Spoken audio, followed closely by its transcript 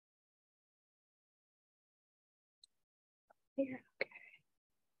Here.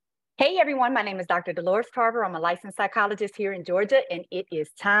 Hey everyone, my name is Dr. Dolores Tarver. I'm a licensed psychologist here in Georgia, and it is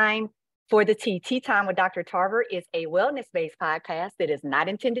time for the Tea Time with Dr. Tarver is a wellness-based podcast that is not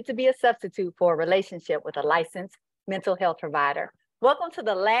intended to be a substitute for a relationship with a licensed mental health provider. Welcome to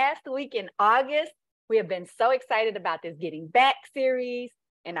the last week in August. We have been so excited about this Getting Back series.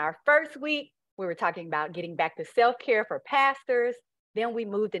 In our first week, we were talking about getting back to self-care for pastors. Then we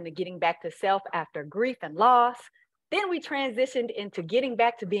moved into getting back to self after grief and loss. Then we transitioned into getting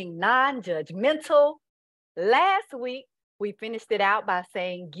back to being non-judgmental. Last week, we finished it out by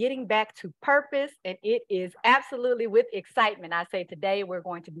saying getting back to purpose, and it is absolutely with excitement. I say today we're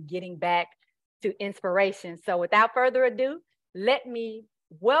going to be getting back to inspiration. So without further ado, let me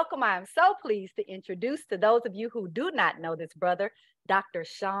welcome, I'm so pleased to introduce to those of you who do not know this brother, Dr.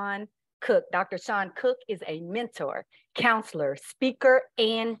 Sean Cook. Dr. Sean Cook is a mentor, counselor, speaker,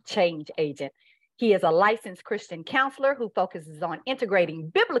 and change agent. He is a licensed Christian counselor who focuses on integrating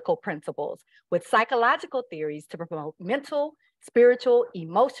biblical principles with psychological theories to promote mental, spiritual,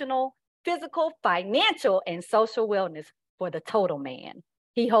 emotional, physical, financial, and social wellness for the total man.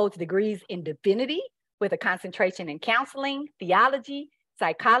 He holds degrees in divinity with a concentration in counseling, theology,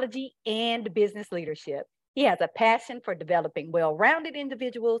 psychology, and business leadership. He has a passion for developing well-rounded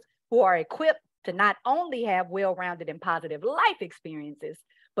individuals who are equipped to not only have well-rounded and positive life experiences,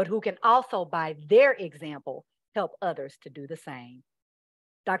 but who can also, by their example, help others to do the same.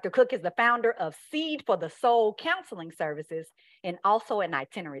 Dr. Cook is the founder of Seed for the Soul Counseling Services and also an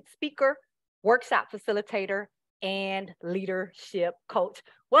itinerant speaker, workshop facilitator, and leadership coach.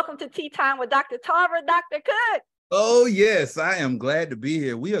 Welcome to Tea Time with Dr. Tarver, Dr. Cook. Oh, yes, I am glad to be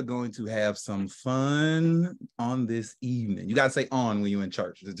here. We are going to have some fun on this evening. You got to say on when you're in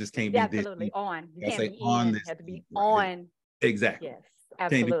church. It just can't be absolutely this. on. You can't say be on in. This you have to be right. on. Exactly. Yes,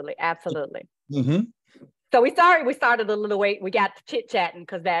 absolutely, absolutely. Mm-hmm. So we started a little late. We got to chit-chatting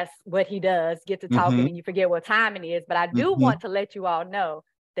because that's what he does, get to talking and you forget what time it is. But I do want to let you all know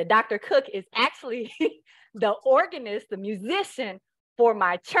that Dr. Cook is actually the organist, the musician for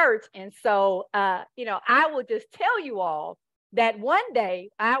my church. And so, I will just tell you all that one day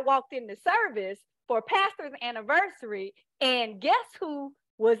I walked in the service for pastor's anniversary, and guess who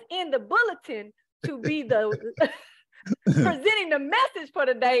was in the bulletin to be the presenting the message for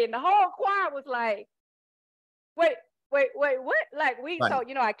the day? And the whole choir was like, wait, what? Like so,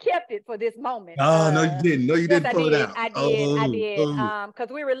 I kept it for this moment. Oh, no, you didn't. No, you yes, didn't pull it out. I did. Because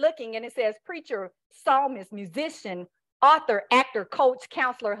we were looking and it says preacher, psalmist, musician, author, actor, coach,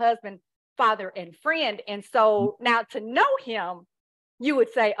 counselor, husband, father, and friend. And so now to know him, you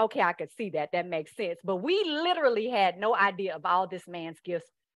would say, okay, I could see that. That makes sense. But we literally had no idea of all this man's gifts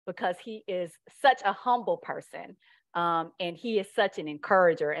because he is such a humble person. And he is such an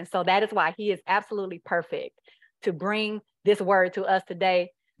encourager. And so that is why he is absolutely perfect to bring this word to us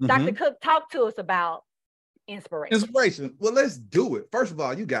today. Dr. Cook, talk to us about inspiration. Inspiration. Well, let's do it. First of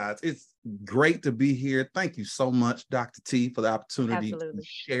all, you guys, it's great to be here. Thank you so much, Dr. T, for the opportunity to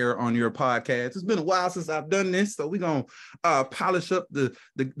share on your podcast. It's been a while since I've done this, so we're going to polish up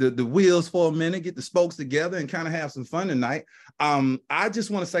the wheels for a minute, get the spokes together, and kind of have some fun tonight. I just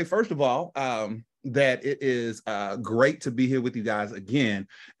want to say, first of all, that it is great to be here with you guys again.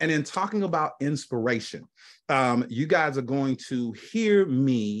 And in talking about inspiration, you guys are going to hear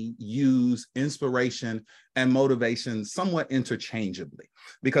me use inspiration and motivation somewhat interchangeably,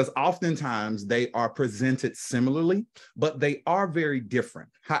 because oftentimes they are presented similarly, but they are very different.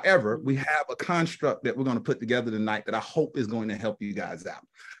 However, we have a construct that we're going to put together tonight that I hope is going to help you guys out.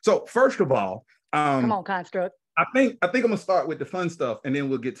 So first of all, come on, construct. I think I'm gonna start with the fun stuff, and then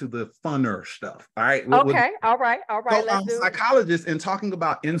we'll get to the funner stuff. All right. All right. So, let's do psychologists, in talking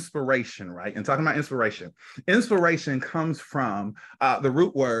about inspiration, right? And talking about inspiration comes from the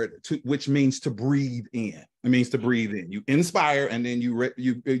root word which means to breathe in. It means to breathe in. You inspire, and then you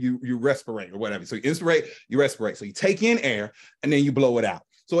respirate or whatever. So you inspire, you respirate. So you take in air, and then you blow it out.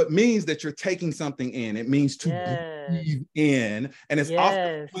 So it means that you're taking something in. It means to breathe in, and it's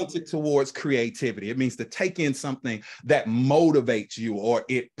often pointed towards creativity. It means to take in something that motivates you or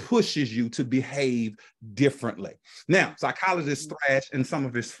it pushes you to behave differently. Now, psychologist Thrash and some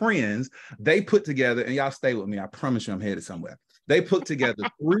of his friends, they put together, and y'all stay with me, I promise you I'm headed somewhere. They put together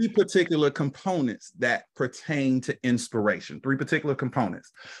three particular components that pertain to inspiration, three particular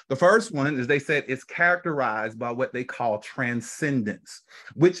components. The first one is, they said, it's characterized by what they call transcendence,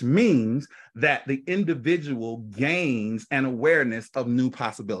 which means that the individual gains an awareness of new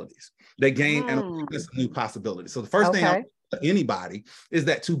possibilities. They gain an awareness of new possibilities. So the first thing anybody is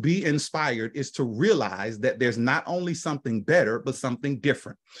that to be inspired is to realize that there's not only something better, but something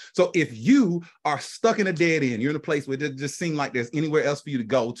different. So if you are stuck in a dead end, you're in a place where it just seems like there's anywhere else for you to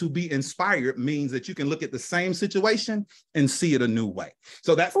go, to be inspired means that you can look at the same situation and see it a new way.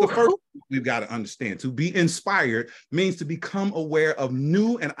 So that's the first thing we've got to understand. To be inspired means to become aware of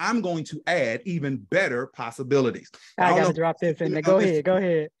new, and I'm going to add even better possibilities. I got to drop this in there. Go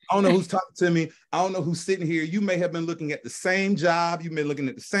ahead. I don't know who's talking to me. I don't know who's sitting here. You may have been looking at the same job. You've been looking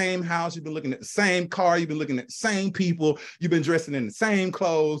at the same house. You've been looking at the same car. You've been looking at the same people. You've been dressing in the same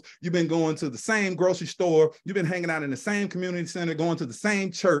clothes. You've been going to the same grocery store. You've been hanging out in the same community center, going to the same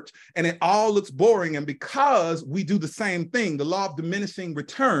church, and it all looks boring. And because we do the same thing, the law of diminishing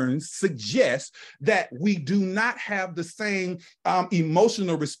returns suggests that we do not have the same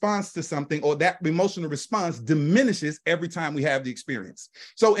emotional response to something, or that emotional response diminishes every time we have the experience.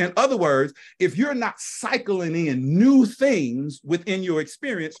 So in other words, if you're not cycling in new things within your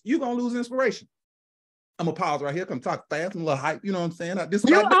experience, you're going to lose inspiration. I'm going to pause right here. Come talk fast. I'm a little hype. You know what I'm saying? You are a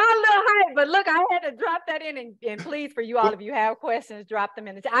little hype, but look, I had to drop that in. And please, for you all, if you have questions, drop them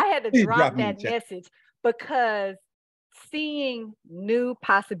in the chat. I had to drop that message because seeing new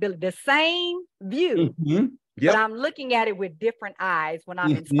possibilities, the same view, but I'm looking at it with different eyes when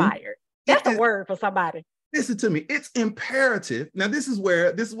I'm inspired. That's a word for somebody. Listen to me. It's imperative. Now, this is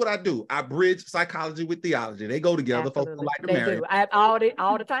what I do. I bridge psychology with theology. They go together. Folks don't like to marry. Do.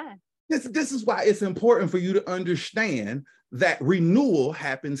 All the time. This is why it's important for you to understand that renewal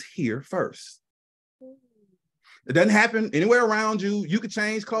happens here first. It doesn't happen anywhere around you. You could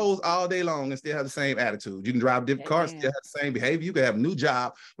change clothes all day long and still have the same attitude. You can drive different cars, still have the same behavior. You can have a new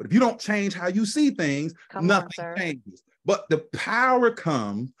job. But if you don't change how you see things, nothing changes. But the power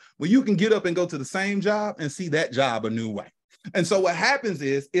comes when you can get up and go to the same job and see that job a new way. And so what happens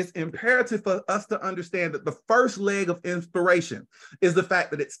is it's imperative for us to understand that the first leg of inspiration is the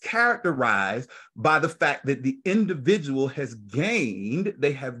fact that it's characterized by the fact that the individual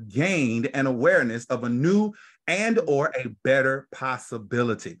they have gained an awareness of a new and or a better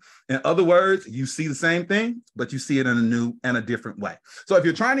possibility. In other words, you see the same thing, but you see it in a new and a different way. So if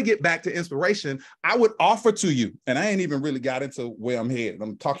you're trying to get back to inspiration, I would offer to you, and I ain't even really got into where I'm headed.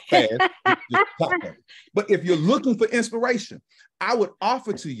 I'm talking fast. But if you're looking for inspiration, I would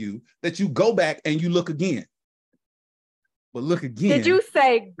offer to you that you go back and you look again. But look again. Did you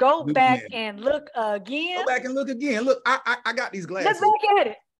say go back and look again? Go back and look again. Look, I got these glasses. Let's look at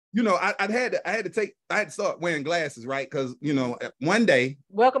it. You know, I had to start wearing glasses, right? Because, you know, one day.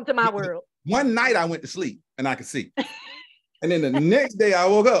 Welcome to my world. One night I went to sleep and I could see. And then the next day I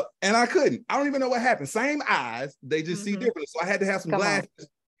woke up and I couldn't. I don't even know what happened. Same eyes, they just see differently. So I had to have some glasses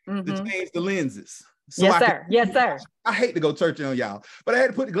to change the lenses. So yes, sir. I hate to go church on y'all, but I had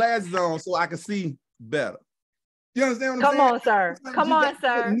to put the glasses on so I could see better. You understand what I'm saying? Come on,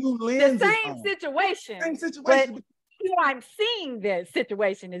 sir. The same situation. Same situation. How I'm seeing the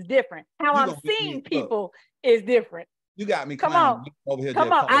situation is different. How I'm seeing people is different. You got me. Come on.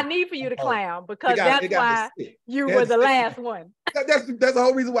 I need for you to clown because that's why you were the last one. That's the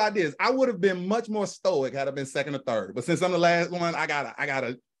whole reason why I did. I would have been much more stoic had I been second or third. But since I'm the last one, I gotta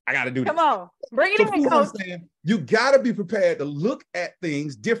do this. Come on, bring it in, coach. You gotta be prepared to look at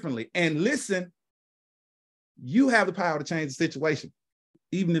things differently. And listen, you have the power to change the situation,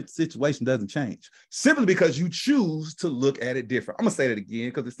 even if the situation doesn't change, simply because you choose to look at it different. I'm gonna say that again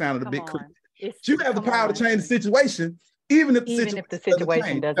because it sounded a bit creepy. You have the power to change the situation, even if the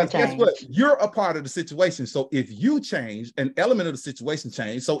situation doesn't change. Guess what? You're a part of the situation. So if you change, an element of the situation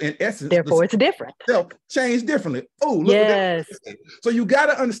change. So in essence, therefore it's different. Change differently. Oh, look at that. So you got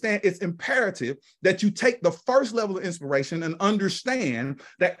to understand it's imperative that you take the first level of inspiration and understand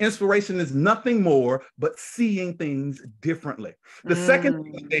that inspiration is nothing more but seeing things differently. The second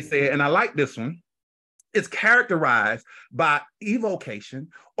thing they said, and I like this one, it's characterized by evocation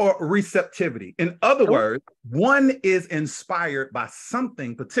or receptivity. In other words, one is inspired by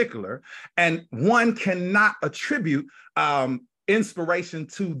something particular, and one cannot attribute inspiration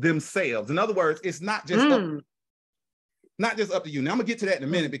to themselves. In other words, it's not just up to you. Now I'm gonna get to that in a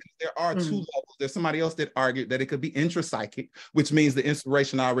minute because there are two levels. There's somebody else that argued that it could be intrapsychic, which means the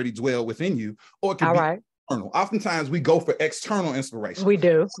inspiration already dwell within you, or it could be external. Oftentimes we go for external inspiration. We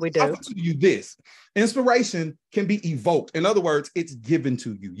do. I'll tell you this. Inspiration can be evoked. In other words, it's given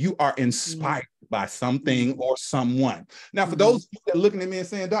to you. You are inspired by something or someone. Now, for those that are looking at me and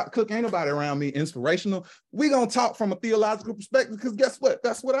saying, Dr. Cook, ain't nobody around me inspirational, we're going to talk from a theological perspective because guess what?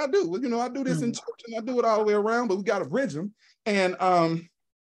 That's what I do. You know, I do this in church and I do it all the way around, but we got to bridge them. And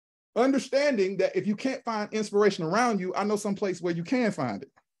understanding that if you can't find inspiration around you, I know some place where you can find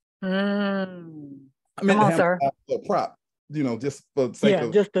it. Come on, sir. A prop. just for the sake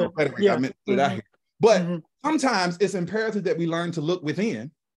of rhetoric, I meant to put it out here. But sometimes it's imperative that we learn to look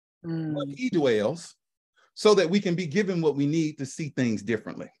within where he dwells so that we can be given what we need to see things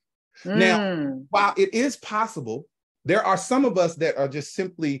differently. Now, while it is possible, there are some of us that are just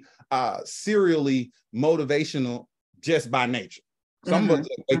simply serially motivational just by nature. Some of us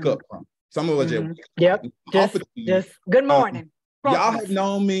wake up from. Some of us just good morning. Y'all have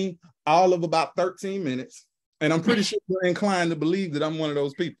known me all of about 13 minutes, and I'm pretty sure you're inclined to believe that I'm one of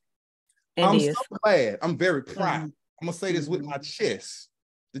those people. I'm so glad. I'm very proud. I'm gonna say this with my chest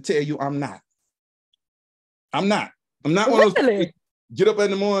to tell you I'm not. I'm not one of those people. Get up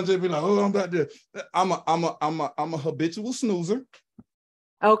in the morning and just be like, oh, I'm about to. I'm a habitual snoozer.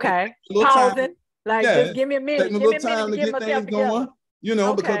 Okay. Pausing. Just give me a minute. Take me a little time to get things going.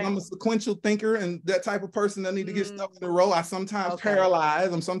 Because I'm a sequential thinker and that type of person that need to get stuff in a row. I sometimes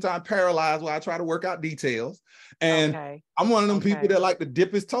paralyze. I'm sometimes paralyzed while I try to work out details. And I'm one of them people that like to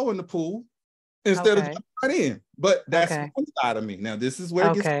dip his toe in the pool instead of jumping right in. But that's one side of me. Now, this is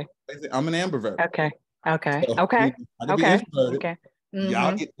where it gets. I'm an ambivert.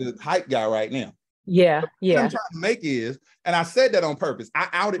 Y'all get the hype guy right now. What I'm trying to make is, and I said that on purpose. I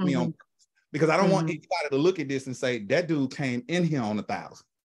outed me on purpose because I don't want anybody to look at this and say that dude came in here on 1,000.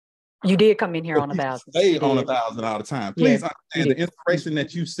 You did come in here on 1,000. Stay on 1,000 all the time. Please understand the inspiration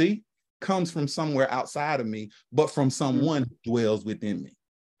that you see comes from somewhere outside of me, but from someone who dwells within me.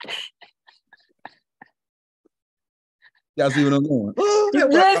 Y'all see what I'm doing?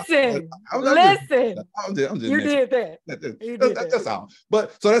 Listen. You did that. That's all.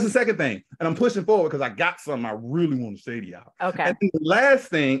 But so that's the second thing. And I'm pushing forward because I got something I really want to say to y'all. Okay. And the last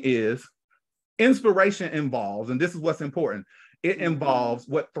thing is inspiration involves, and this is what's important, it involves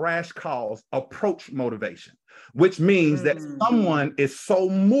what Thrash calls approach motivation, which means that someone is so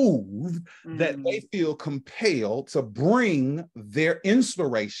moved that they feel compelled to bring their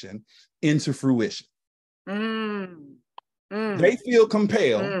inspiration into fruition. They feel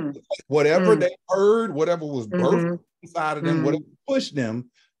compelled, whatever they heard, whatever was birthed inside of them, whatever pushed them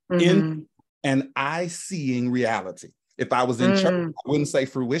in an I-seeing reality. If I was in church, I wouldn't say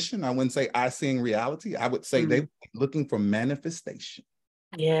fruition. I wouldn't say I-seeing reality. I would say they were looking for manifestation.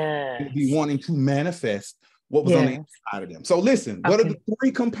 They'd be wanting to manifest what was on the inside of them. So listen, what are the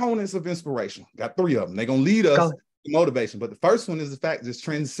 3 components of inspiration? Got 3 of them. They're going to lead us to motivation. But the first one is the fact that it's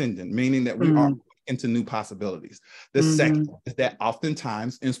transcendent, meaning that we are into new possibilities. The second is that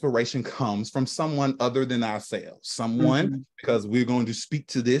oftentimes inspiration comes from someone other than ourselves. Someone, because we're going to speak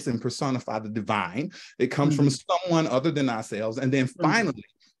to this and personify the divine, it comes from someone other than ourselves. And then finally,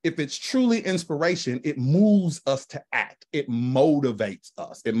 if it's truly inspiration, it moves us to act. It motivates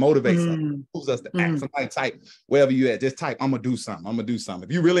us. It motivates us. It moves us to act. Somebody type, wherever you at, just type, I'm going to do something. I'm going to do something.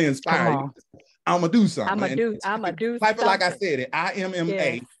 If you're really inspired, I'm going to do something. I'm going to do type it like I said it,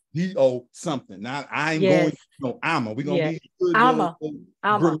 IMMA. D-O something. Now I ain't going, we're going to be good,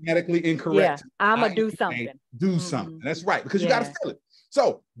 grammatically incorrect. I'm going to do something. Do something. That's right, because you got to feel it.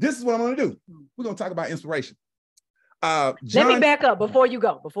 So this is what I'm going to do. We're going to talk about inspiration. Let me back up before you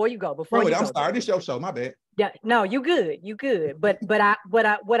go. I'm sorry, this your show, my bad. Yeah, no, you good. But what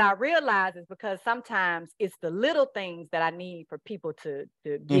I realize is because sometimes it's the little things that I need for people to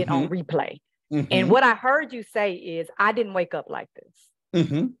get on replay. And what I heard you say is, I didn't wake up like this.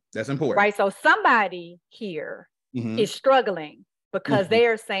 That's important. Right. So somebody here is struggling because they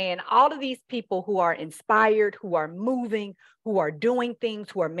are saying all of these people who are inspired, who are moving, who are doing things,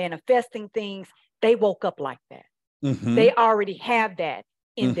 who are manifesting things, they woke up like that. They already have that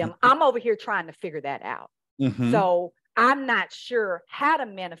in them. I'm over here trying to figure that out. So I'm not sure how to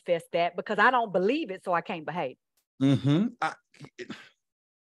manifest that because I don't believe it, so I can't behave.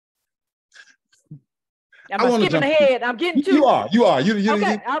 I'm skipping ahead. I'm getting to you are. Okay,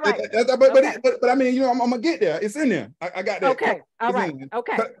 all right. But I mean, I'm gonna get there. It's in there. I got that. Okay, all right.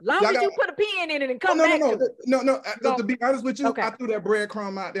 Okay. Long as you put a pin in it and come back. No. To be honest with you, I threw that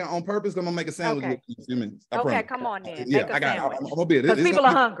breadcrumb out there on purpose. I'm gonna make a sandwich with you in a few minutes. Okay, come on then. Yeah, I got it. I'm gonna be it. Because people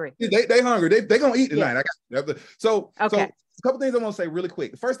are hungry. They hungry. They gonna eat tonight. I got it. So a couple things I want to say really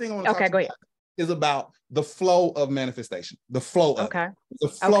quick. The first thing I want to talk about is about the flow of manifestation. The flow of the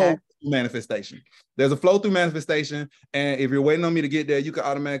flow manifestation. There's a flow through manifestation, and if you're waiting on me to get there, you can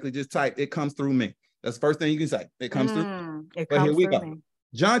automatically just type, it comes through me. That's the first thing you can say. It comes through. But here we go. Me.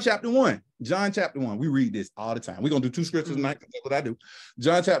 John chapter 1. We read this all the time. We're gonna do 2 scriptures tonight. That's what I do.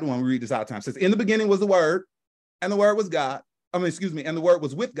 John chapter 1, we read this all the time. It says, in the beginning was the Word, and the Word was God. And the Word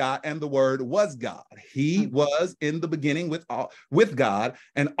was with God, and the Word was God. He was in the beginning with God,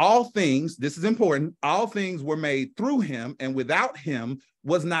 and all things, this is important, all things were made through him, and without him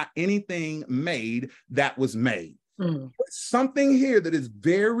was not anything made that was made. Something here that is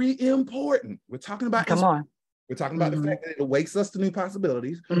very important. We're talking about Come on. We're talking about the fact that it awakes us to new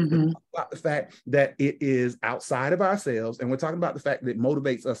possibilities. We're talking about the fact that it is outside of ourselves. And we're talking about the fact that it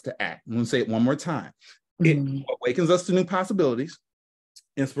motivates us to act. I'm going to say it one more time. It awakens us to new possibilities.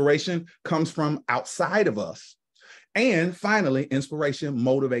 Inspiration comes from outside of us. And finally, inspiration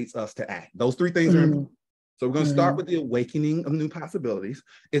motivates us to act. Those three things are important. So we're going to start with the awakening of new possibilities.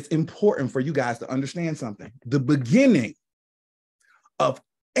 It's important for you guys to understand something. The beginning of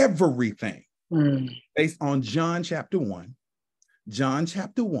everything, based on John chapter 1, John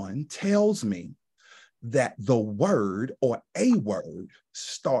chapter 1 tells me that the word or a word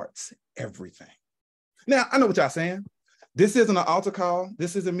starts everything. Now, I know what y'all saying. This isn't an altar call.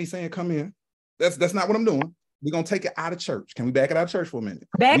 This isn't me saying, come here. That's not what I'm doing. We're going to take it out of church. Can we back it out of church for a minute?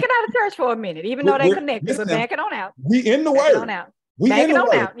 Back it out of church for a minute, even though they connected, but back it on out. We in the word. Back it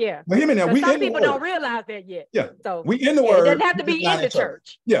on out, yeah. Well, hear me now. Some people don't realize that yet. Yeah. So we in the word. It doesn't have to be in the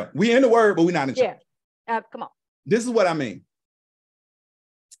church. Yeah. We in the word, but we're not in church. Yeah. Come on. This is what I mean.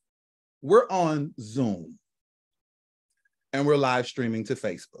 We're on Zoom and we're live streaming to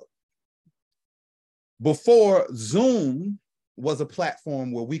Facebook. Before, Zoom was a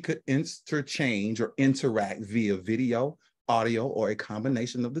platform where we could interchange or interact via video, audio, or a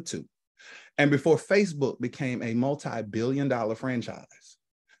combination of the two. And before Facebook became a multi-billion-dollar franchise,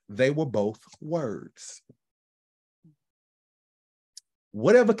 they were both words.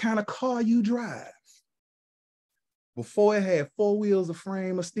 Whatever kind of car you drive, before it had 4 wheels, a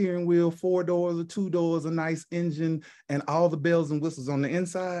frame, a steering wheel, 4 doors or 2 doors, a nice engine, and all the bells and whistles on the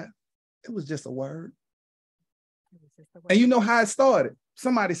inside, it was just a word. And you know how it started?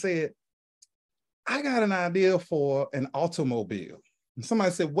 Somebody said, I got an idea for an automobile. And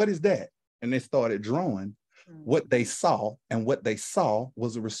somebody said, what is that? And they started drawing what they saw, and what they saw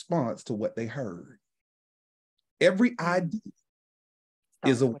was a response to what they heard. Every idea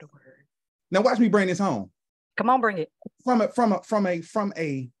is a word. Now watch me bring this home. Come on, bring it. From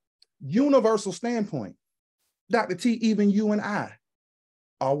a universal standpoint, Dr. T, even you and I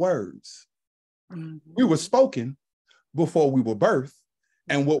are words. We were spoken before we were birthed.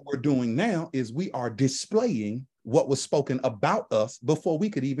 And what we're doing now is we are displaying what was spoken about us before we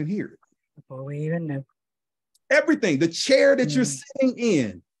could even hear it. Before we even knew. Everything, the chair that you're sitting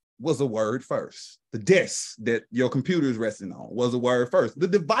in was a word first. The desk that your computer is resting on was a word first. The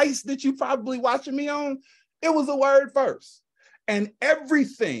device that you probably watching me on, it was a word first. And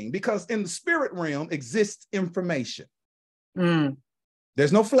everything, because in the spirit realm exists information.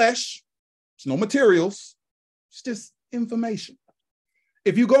 There's no flesh, there's no materials, it's just information.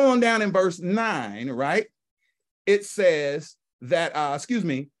 If you go on down in verse 9, right, it says that,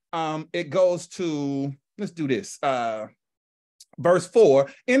 it goes to, let's do this. Verse 4,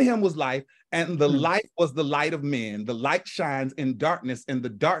 in him was life, and the light was the light of men. The light shines in darkness, and the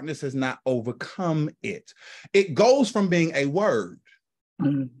darkness has not overcome it. It goes from being a word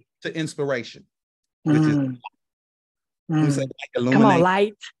to inspiration, which is say, like, come on,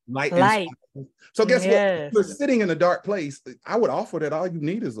 light. So guess what? If you're sitting in a dark place, I would offer that all you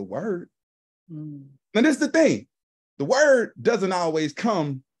need is a word. And this is the thing. The word doesn't always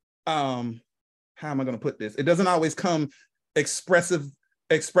come, how am I going to put this? It doesn't always come expressing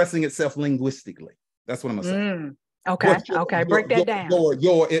itself linguistically. That's what I'm going to say. Okay. Break that down.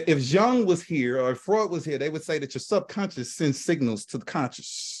 If Jung was here or if Freud was here, they would say that your subconscious sends signals to the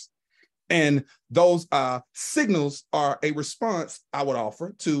conscious. And those signals are a response I would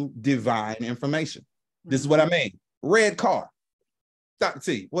offer to divine information. This is what I mean. Red car. Dr.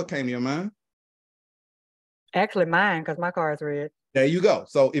 T, what came to your mind? Actually mine, because my car is red. There you go.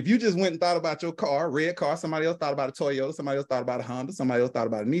 So if you just went and thought about your car, red car, somebody else thought about a Toyota, somebody else thought about a Honda, somebody else thought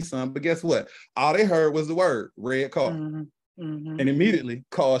about a Nissan, but guess what? All they heard was the word red car. And immediately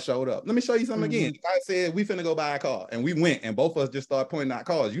car showed up. Let me show you something again. If I said we finna go buy a car and we went and both of us just started pointing out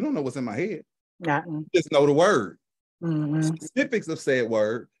cars, you don't know what's in my head. You just know the word. Specifics of said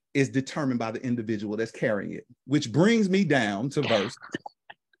word is determined by the individual that's carrying it, which brings me down to verse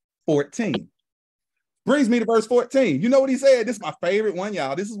 14. Brings me to verse 14. You know what he said? This is my favorite one,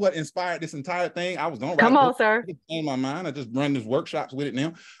 y'all. This is what inspired this entire thing. I was going to write. Come on, sir. In my mind, I just run these workshops with it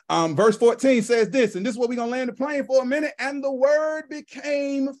now. Verse 14 says this, and this is what we're going to land the plane for a minute. And the word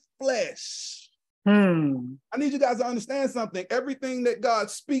became flesh. I need you guys to understand something. Everything that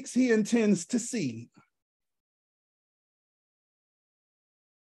God speaks, he intends to see.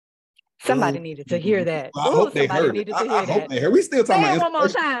 Somebody needed to hear that. I hope they somebody heard needed it. to hear I hope that. they heard. We still talking Say it about one more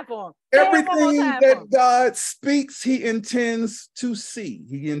inspiration. time for him. Say it one more Everything time for him. that God speaks, he intends to see.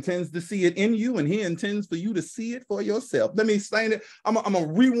 He intends to see it in you, and he intends for you to see it for yourself. Let me explain it. I'm gonna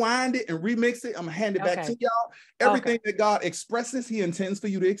rewind it and remix it. I'm gonna hand it back to y'all. Everything that God expresses, he intends for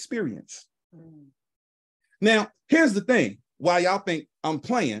you to experience. Now, here's the thing. Why y'all think I'm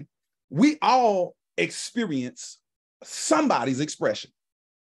playing, we all experience somebody's expression.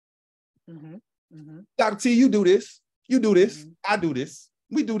 Dr. T, you do this. You do this. I do this.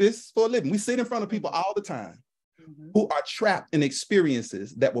 We do this for a living. We sit in front of people all the time who are trapped in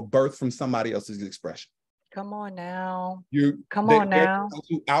experiences that were birthed from somebody else's expression. Come on now. They're trying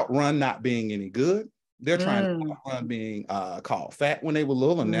to outrun not being any good. They're trying to outrun being called fat when they were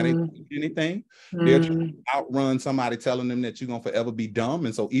little, and now they don't do anything. They're trying to outrun somebody telling them that you're going to forever be dumb.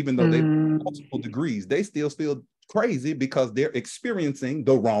 And so even though they have multiple degrees, they still feel crazy because they're experiencing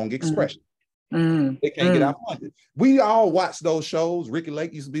the wrong expression. They can't get out of it. We all watch those shows. Ricky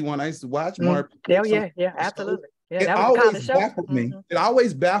Lake used to be one I used to watch. Yeah, absolutely. Yeah, it that was always baffled me. It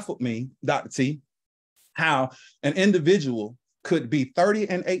always baffled me, Dr. T, how an individual could be 30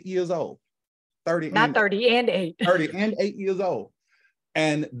 and 8 years old. 30 and 8. 30 and 8 years old.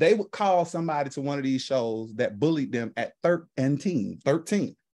 And they would call somebody to one of these shows that bullied them at 13.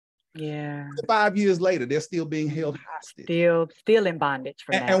 Yeah. 5 years later, they're still being held hostage. Still in bondage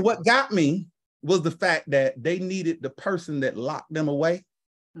for that. And what got me was the fact that they needed the person that locked them away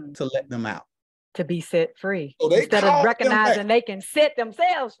to let them out. To be set free. So instead of recognizing they can set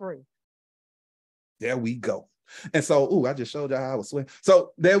themselves free. There we go. And so, I just showed y'all how I was sweating.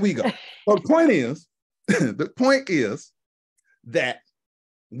 So there we go. So the point is that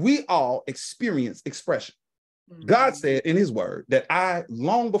we all experience expression. God said in his word that I,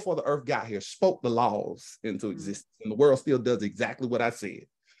 long before the earth got here, spoke the laws into existence. And the world still does exactly what I said.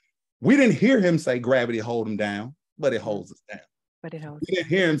 We didn't hear him say gravity hold him down, but it holds us down. We didn't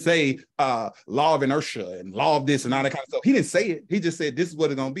hear him say law of inertia and law of this and all that kind of stuff. He didn't say it. He just said this is what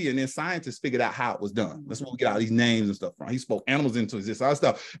it's going to be. And then scientists figured out how it was done. That's where we get all these names and stuff from. He spoke animals into existence, all that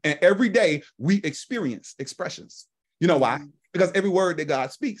stuff. And every day we experience expressions. You know why? Because every word that God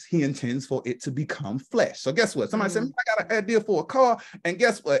speaks, he intends for it to become flesh. So guess what? Somebody said, I got an idea for a car. And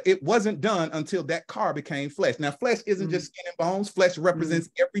guess what? It wasn't done until that car became flesh. Now, flesh isn't just skin and bones. Flesh represents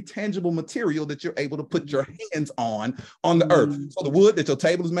every tangible material that you're able to put your hands on the earth. So the wood that your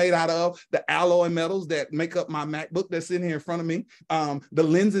table is made out of, the alloy metals that make up my MacBook that's sitting here in front of me, the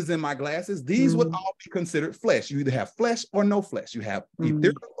lenses in my glasses, these would all be considered flesh. You either have flesh or no flesh. You have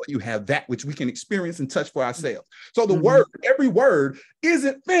ethereal or you have that which we can experience and touch for ourselves. So the word, every word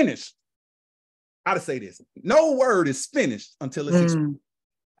isn't finished. How to say this? No word is finished until it's experienced.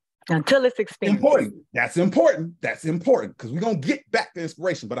 Until it's experienced. Important. That's important. That's important because we're gonna get back to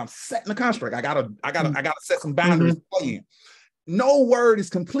inspiration. But I'm setting a construct. I gotta set some boundaries to play in. No word is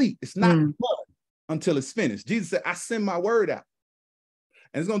complete. It's not done until it's finished. Jesus said, "I send my word out,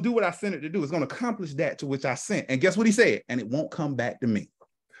 and it's gonna do what I sent it to do. It's gonna accomplish that to which I sent." And guess what he said? And it won't come back to me.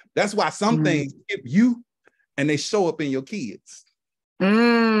 That's why some things give you, and they show up in your kids.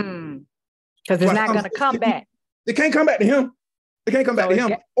 Because it's not going to come back. It can't come back to him. It can't come back to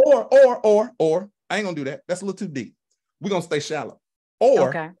him. Or, I ain't going to do that. That's a little too deep. We're going to stay shallow.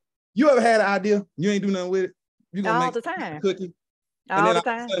 Or, you ever had an idea? You ain't do nothing with it. You're going to make the time. A cookie. All the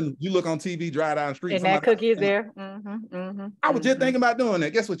time. Sudden, you look on TV, drive down the street. And that cookie is there. I was just thinking about doing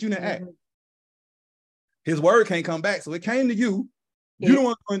that. Guess what? You didn't act. His word can't come back. So it came to you. You don't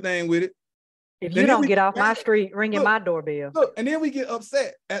want to do anything with it. If you don't get off my street ringing my doorbell. Look, and then we get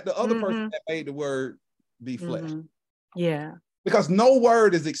upset at the other person that made the word be flesh. Yeah. Because no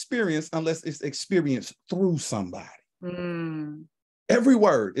word is experienced unless it's experienced through somebody. Every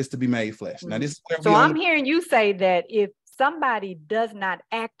word is to be made flesh. Now, this is where so I'm hearing you say that if somebody does not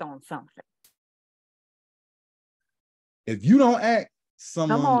act on something. If you don't act,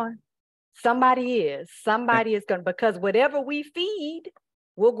 come on. Somebody is going to, because whatever we feed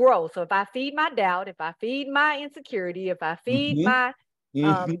will grow. So if I feed my doubt, if I feed my insecurity, if I feed my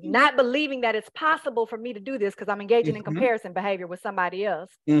not believing that it's possible for me to do this because I'm engaging in comparison behavior with somebody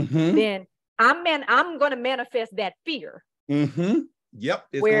else, then I'm going to manifest that fear. Yep.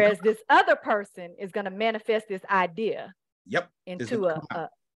 Whereas this other person is going to manifest this idea. Yep. Into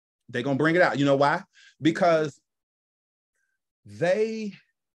they're going to bring it out. You know why? Because they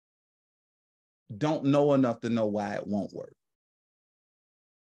don't know enough to know why it won't work.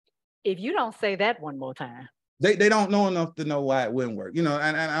 If you don't say that one more time. They don't know enough to know why it wouldn't work. You know,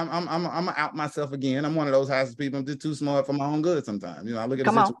 and I'm out myself again. I'm one of those houses people. I'm just too smart for my own good sometimes. You know, I look at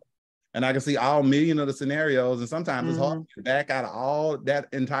And I can see all million of the scenarios. And sometimes it's hard to back out of all that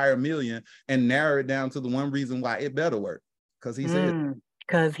entire million and narrow it down to the one reason why it better work. Because he said.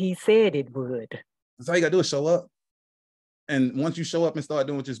 Because he said it would. That's all you gotta do is show up. And once you show up and start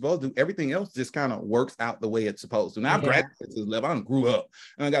doing what you're supposed to do, everything else just kind of works out the way it's supposed to. Now I've graduated to the level, I grew up.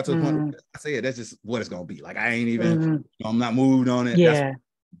 And I got to the point where I said, that's just what it's gonna be. Like I ain't even, I'm not moved on it. Yeah.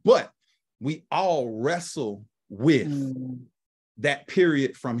 But we all wrestle with that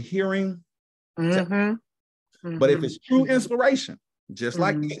period from hearing to, but if it's true inspiration, just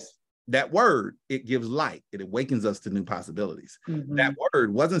like this, that word, it gives light. It awakens us to new possibilities. That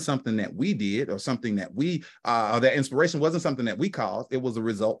word wasn't something that we did or something that we, or that inspiration wasn't something that we caused. It was a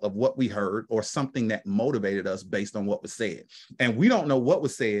result of what we heard or something that motivated us based on what was said. And we don't know what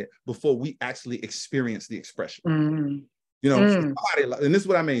was said before we actually experience the expression. You know, somebody, and this is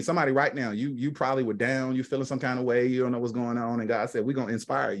what I mean. Somebody right now, you probably were down, you feeling some kind of way, you don't know what's going on. And God said, we're going to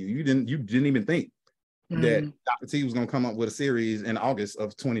inspire you. You didn't even think that Dr. T was going to come up with a series in August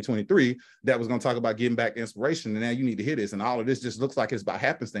of 2023 that was going to talk about getting back inspiration. And now you need to hear this. And all of this just looks like it's by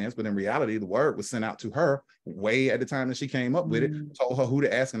happenstance. But in reality, the word was sent out to her way at the time that she came up with it, told her who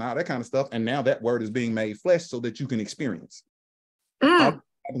to ask and all that kind of stuff. And now that word is being made flesh so that you can experience. All of it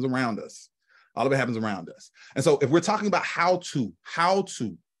happens around us. All of it happens around us. And so if we're talking about how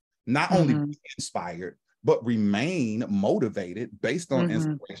to not only be inspired, but remain motivated based on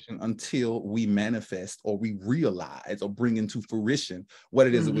inspiration until we manifest or we realize or bring into fruition what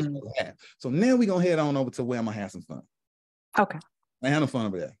it is that we have. So now we're going to head on over to where I'm going to have some fun. Okay. I had no fun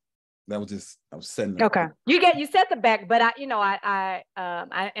over there. I was setting up. Okay. You set the back, but I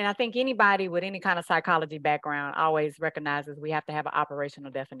think anybody with any kind of psychology background always recognizes we have to have an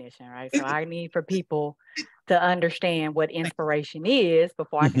operational definition, right? So I need for people to understand what inspiration is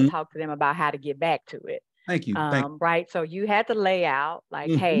before I can talk to them about how to get back to it. Thank you. Right. So you had to lay out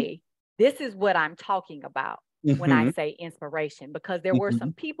like, hey, this is what I'm talking about when I say inspiration, because there were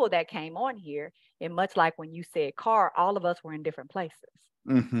some people that came on here, and much like when you said car, all of us were in different places.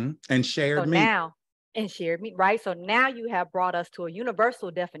 And shared me. And shared me, right? So now you have brought us to a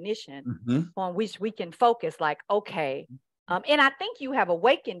universal definition on which we can focus like, okay, and I think you have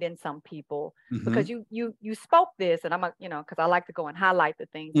awakened in some people because you spoke this, and because I like to go and highlight the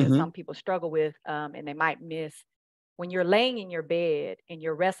things that some people struggle with and they might miss when you're laying in your bed and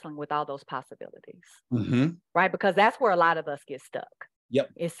you're wrestling with all those possibilities, right? Because that's where a lot of us get stuck.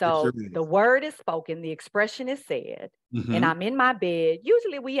 And so the word is spoken, the expression is said, and I'm in my bed,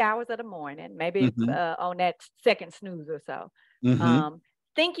 usually wee hours of the morning, maybe on that second snooze or so,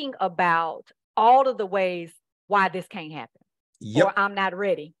 thinking about all of the ways why this can't happen. Or I'm not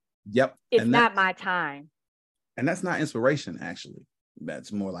ready. It's not my time. And that's not inspiration, actually.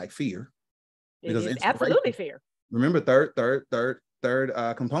 That's more like fear. Because it's absolutely fear. Remember, third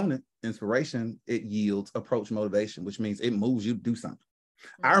component, inspiration, it yields approach motivation, which means it moves you to do something.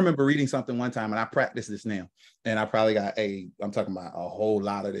 I remember reading something one time, and I practice this now, and I probably got I'm talking about a whole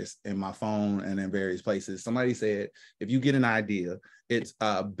lot of this in my phone and in various places. Somebody said, if you get an idea, it's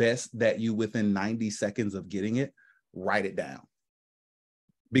best that you, within 90 seconds of getting it, write it down.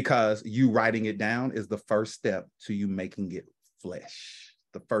 Because you writing it down is the first step to you making it flesh.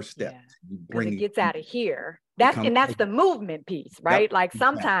 The first step. Because it gets out of here. That's the movement piece, right? Like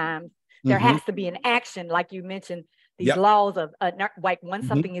sometimes there has to be an action, like you mentioned, these laws of like when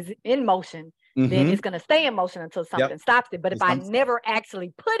something is in motion, then it's going to stay in motion until something stops it. But if I never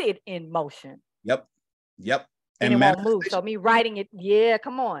actually put it in motion, and it won't move. So me writing it,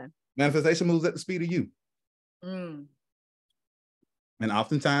 come on. Manifestation moves at the speed of you. And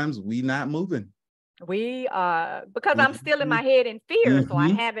oftentimes we not moving. We because I'm still in my head in fear, so I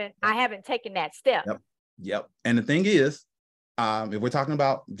haven't taken that step. And the thing is, if we're talking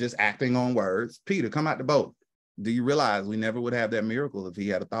about just acting on words, Peter, come out the boat. Do you realize we never would have that miracle if he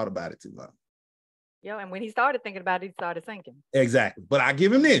had a thought about it too long? And when he started thinking about it, he started sinking. Exactly. But I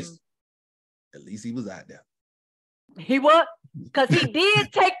give him this. At least he was out there. He was, because he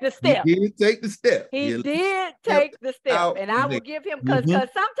did take the step. He did take the step. He did take the step. And I will give him, because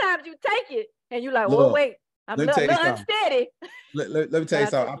sometimes you take it and you're like, oh, wait, I'm a little unsteady. Let me tell you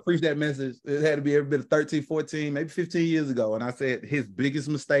something. I preached that message. It had to be every bit of 13, 14, maybe 15 years ago. And I said his biggest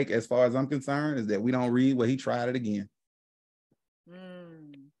mistake, as far as I'm concerned, is that we don't read where he tried it again.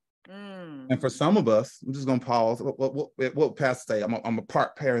 And for some of us, I'm just going to pause. What Pastor say? I'm a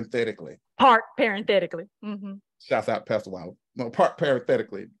part parenthetically. Shouts out Pastor Wilder. I'm part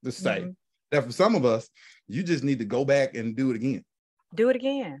parenthetically to say that for some of us, you just need to go back and do it again. Do it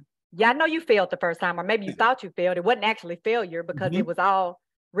again. Yeah, I know you failed the first time, or maybe you thought you failed. It wasn't actually failure because it was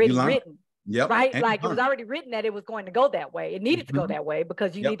already written. Yep. Right? And Like it was already written that it was going to go that way. It needed to go that way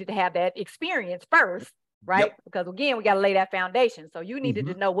because you needed to have that experience first, right? Because again, we got to lay that foundation. So you needed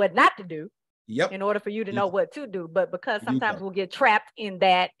to know what not to do in order for you to know what to do. But because sometimes we'll get trapped in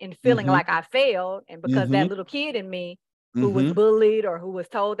that and feeling like I failed, and because that little kid in me who was bullied or who was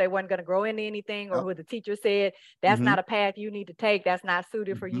told they weren't going to grow into anything, or who the teacher said, that's not a path you need to take, that's not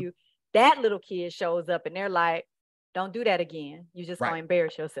suited for you. That little kid shows up and they're like, don't do that again. You just going to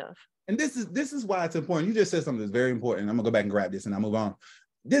embarrass yourself. And this is why it's important. You just said something that's very important. I'm gonna go back and grab this and I'll move on.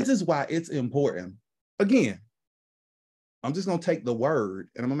 This is why it's important. Again, I'm just gonna take the word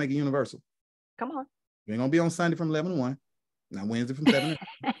and I'm gonna make it universal. Come on. We're gonna be on Sunday from 11 to 1. Now Wednesday from 7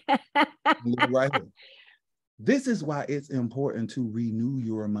 to 9. Right here. This is why it's important to renew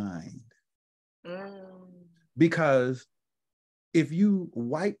your mind. Because if you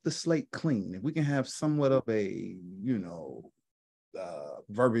wipe the slate clean, if we can have somewhat of a,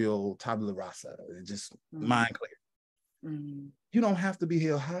 verbal tabula rasa, just mind clear. You don't have to be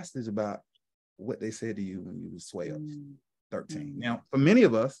held hostage about what they said to you when you was 12, 13. Now, for many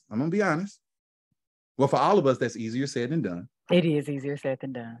of us, I'm gonna be honest. Well, for all of us, that's easier said than done. It is easier said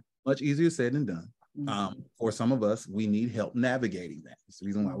than done. Much easier said than done. For some of us, we need help navigating that. It's the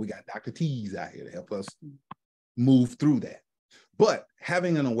reason why we got Dr. T's out here to help us move through that. But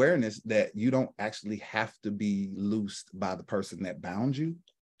having an awareness that you don't actually have to be loosed by the person that bound you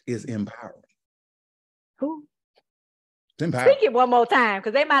is empowering. Who? It's empowering. Speak it one more time,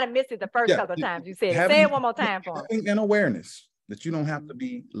 because they might have missed it the first couple of times you said it. Say it one more time for them. Having an awareness that you don't have to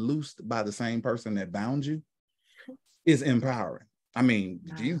be loosed by the same person that bound you is empowering. I mean,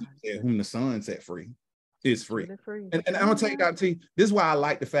 Jesus said, whom the Son set free is free. And I'm gonna tell you, Dr. T, this is why I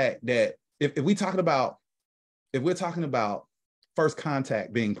like the fact that if we're talking about first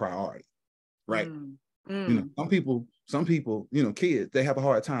contact being priority, right? Some people, kids, they have a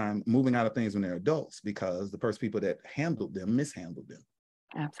hard time moving out of things when they're adults because the first people that handled them mishandled them.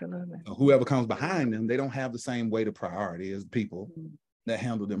 Absolutely. Whoever comes behind them, they don't have the same weight of priority as people that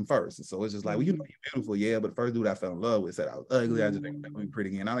handled them first. And so it's just like, well, you're beautiful, yeah, but the first dude I fell in love with said I was ugly, I just think I'm pretty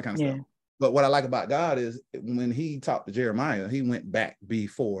again, all that kind of stuff. But what I like about God is when he talked to Jeremiah, he went back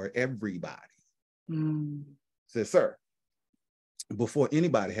before everybody. Said, sir, before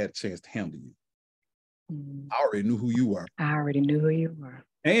anybody had a chance to handle you, I already knew who you were.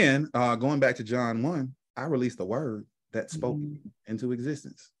 And going back to John 1, I released the word that spoke into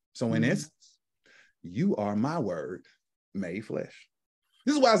existence. So in essence, you are my word made flesh.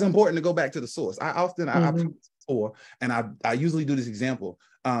 This is why it's important to go back to the source. I before, and I usually do this example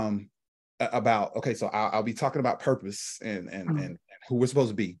about, okay, so I'll be talking about purpose and who we're supposed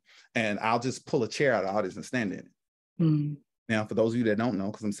to be, and I'll just pull a chair out of the audience and stand in it. Now, for those of you that don't know,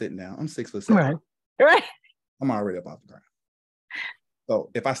 because I'm sitting down, I'm 6'7". Right. I'm already up off the ground.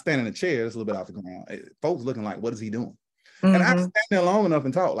 So if I stand in a chair, it's a little bit off the ground. Folks looking like, what is he doing? And I stand there long enough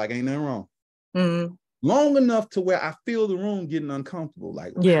and talk like ain't nothing wrong. Long enough to where I feel the room getting uncomfortable.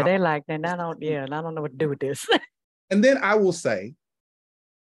 Like, they like that. I don't know what to do with this. And then I will say,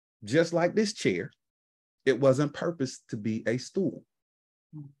 just like this chair, it wasn't purposed to be a stool.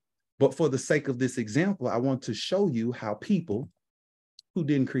 But for the sake of this example, I want to show you how people who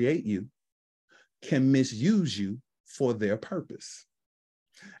didn't create you can misuse you for their purpose.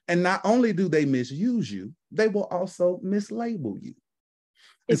 And not only do they misuse you, they will also mislabel you.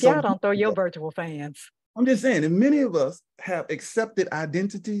 If y'all don't throw your virtual fans. I'm just saying, and many of us have accepted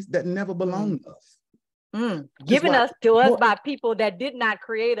identities that never belonged to us. Given to us by people that did not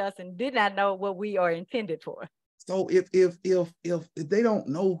create us and did not know what we are intended for. So if they don't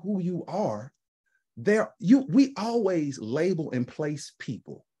know who you are, we always label and place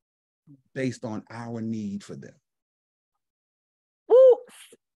people based on our need for them. Ooh,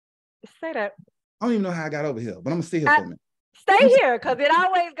 say that. I don't even know how I got over here, but I'm gonna stay here for a minute. Stay here, because it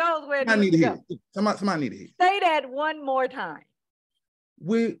always goes where it needs to go. Somebody need to hear. Say that one more time.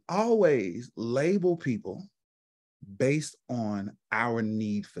 We always label people based on our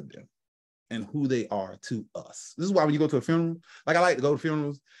need for them and who they are to us. This is why when you go to a funeral, like I like to go to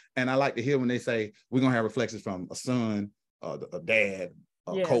funerals, and I like to hear when they say, we're gonna have reflections from a son, a dad,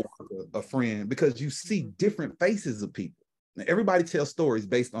 a coworker, a friend, because you see different faces of people. Now, everybody tells stories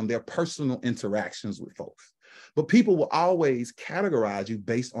based on their personal interactions with folks, but people will always categorize you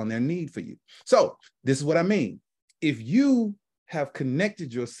based on their need for you. So this is what I mean. If you have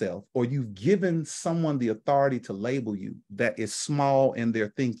connected yourself, or you've given someone the authority to label you that is small in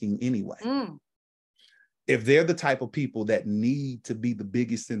their thinking anyway, if they're the type of people that need to be the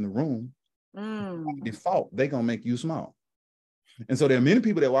biggest in the room, by default, they're gonna make you small. And so there are many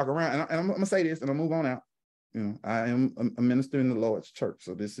people that walk around, and I'm gonna say this and I'll move on out. You know, I am a minister in the Lord's church,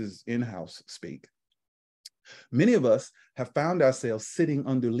 so this is in-house speak. Many of us have found ourselves sitting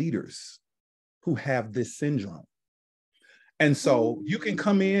under leaders who have this syndrome. And so you can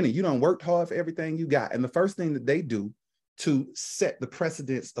come in and you done worked hard for everything you got. And the first thing that they do to set the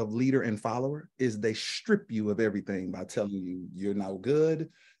precedence of leader and follower is they strip you of everything by telling you you're no good.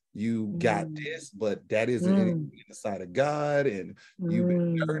 You got this, but that isn't anything in the sight of God. And you've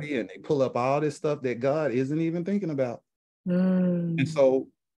been dirty, and they pull up all this stuff that God isn't even thinking about. And so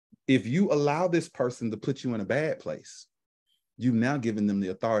if you allow this person to put you in a bad place, you've now given them the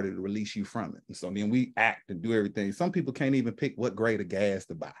authority to release you from it. And so then we act and do everything. Some people can't even pick what grade of gas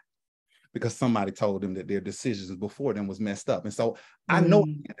to buy because somebody told them that their decisions before them was messed up. And so I know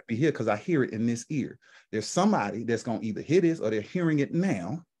I have to be here because I hear it in this ear. There's somebody that's going to either hear this or they're hearing it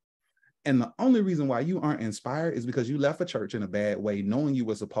now. And the only reason why you aren't inspired is because you left a church in a bad way, knowing you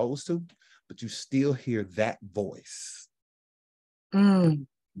were supposed to, but you still hear that voice.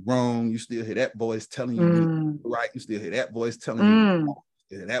 Wrong. You still hear that voice telling you right. You still hear that voice telling you wrong.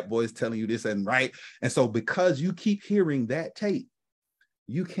 You hear that voice telling you this and right. And so because you keep hearing that tape,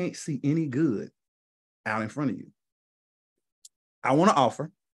 you can't see any good out in front of you. I want to offer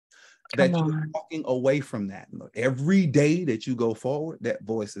that you're walking away from that. Look, every day that you go forward, that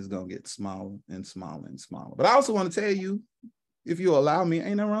voice is going to get smaller and smaller and smaller. But I also want to tell you, if you allow me,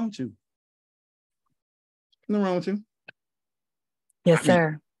 ain't nothing wrong with you. Nothing wrong with you. Yes,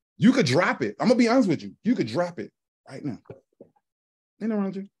 sir. You could drop it. I'm going to be honest with you. You could drop it right now. Ain't nothing wrong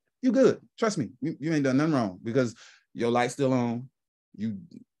with you. You good. Trust me. You ain't done nothing wrong because your light's still on. You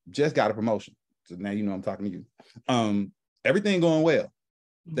just got a promotion. So now you know I'm talking to you. Everything going well.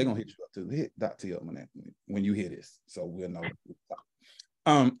 They're going to hit you up to hit Dr. T up when you hear this. So we'll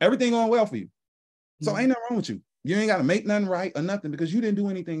know. Everything going well for you. So ain't nothing wrong with you. You ain't got to make nothing right or nothing because you didn't do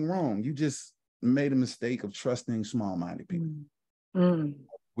anything wrong. You just made a mistake of trusting small-minded people.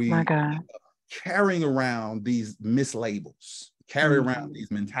 We carrying around these mislabels, carry around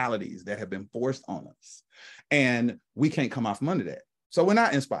these mentalities that have been forced on us. And we can't come out from under that. So we're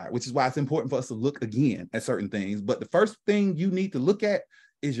not inspired, which is why it's important for us to look again at certain things. But the first thing you need to look at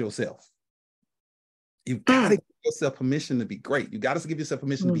is yourself. You've got to give yourself permission to be great. You got to give yourself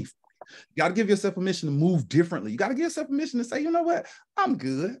permission to be free. You got to give yourself permission to move differently. You got to give yourself permission to say, you know what? I'm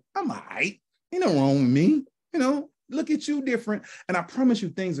good. I'm all right. Ain't no wrong with me. You know, look at you different. And I promise you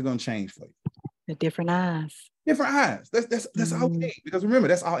things are going to change for you. The different eyes. Different eyes. That's all we need. Because remember,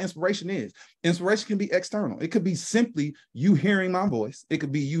 that's all inspiration is. Inspiration can be external. It could be simply you hearing my voice. It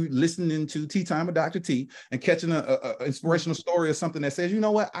could be you listening to Tea Time with Dr. T and catching an inspirational story or something that says, you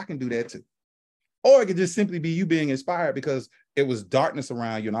know what, I can do that too. Or it could just simply be you being inspired because it was darkness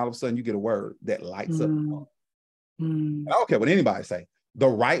around you and all of a sudden you get a word that lights up. And I don't care what anybody say. The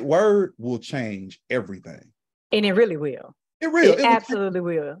right word will change everything. And it really will. It absolutely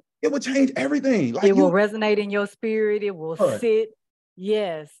will. It will change everything. Like it will resonate in your spirit. It will sit.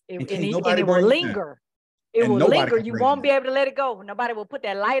 Yes. And it will linger. It will linger. You won't be able to let it go. Nobody will put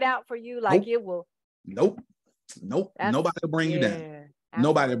that light out for you like it will. Nope. Nobody will bring you down.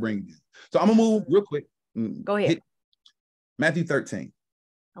 Nobody will bring you down. So I'm going to move real quick. Go ahead. Matthew 13.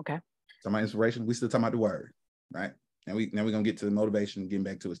 Okay. So my inspiration, we still talking about the word, right? Now we're going to get to the motivation, getting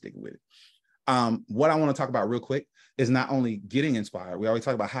back to it, sticking with it. What I want to talk about real quick is not only getting inspired. We always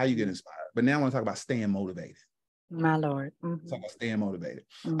talk about how you get inspired, but now I want to talk about staying motivated. My Lord. Talk about staying motivated.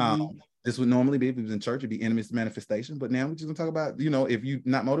 This would normally be, if it was in church, it'd be enemy's manifestation. But now we're just going to talk about, if you're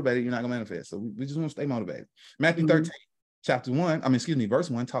not motivated, you're not going to manifest. So we just want to stay motivated. Matthew 13, verse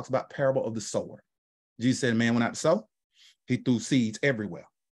 1 talks about parable of the sower. Jesus said, man went out to sow. He threw seeds everywhere.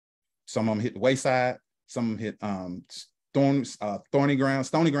 Some of them hit the wayside. Some of them hit stony ground.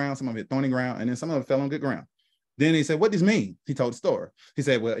 Some of them hit thorny ground. And then some of them fell on good ground. Then he said, what does this mean? He told the story. He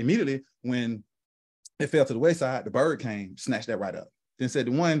said, well, immediately when it fell to the wayside, the bird came, snatched that right up. Then said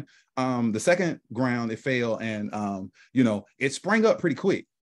the second ground, it fell and, it sprang up pretty quick.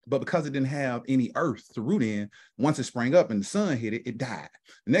 But because it didn't have any earth to root in, once it sprang up and the sun hit it, it died.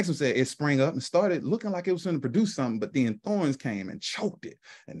 The next one said it sprang up and started looking like it was going to produce something, but then thorns came and choked it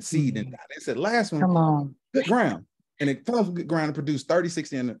and the seed didn't die. They said, last one, good ground. And it fell from good ground and produced 30,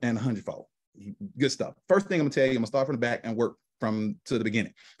 60, and 100-fold. Good stuff. First thing I'm going to tell you, I'm going to start from the back and work to the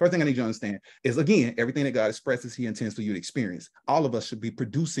beginning. First thing I need you to understand is, again, everything that God expresses, he intends for you to experience. All of us should be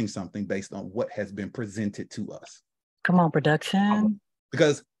producing something based on what has been presented to us. Come on, production.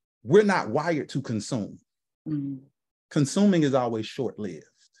 Because we're not wired to consume. Consuming is always short-lived.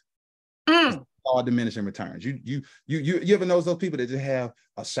 All diminishing returns. You ever know those people that just have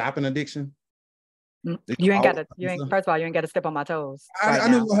a shopping addiction? You ain't got to. You ain't. First of all, you ain't got to step on my toes. I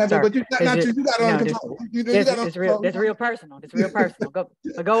knew it was gonna happen, but you got it under this, control. It's real. It's real personal. It's real personal.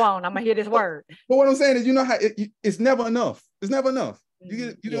 Go on. I'm gonna hear this word. But what I'm saying is, you know how it's never enough. It's never enough.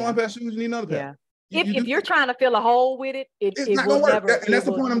 You get one pair of shoes, you need another pair. Yeah. If you're trying to fill a hole with it, it's not will gonna work. Never. And that's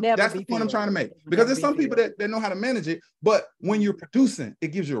the point. That's the point I'm trying to make. Because there's some people that know how to manage it, but when you're producing, it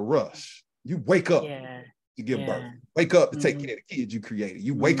gives you a rush. You wake up. Yeah. To give birth. Wake up to take care of the kids you created.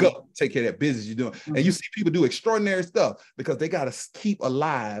 You wake up to take care of that business you're doing. And you see people do extraordinary stuff because they got to keep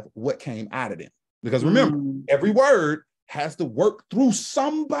alive what came out of them. Because remember, every word has to work through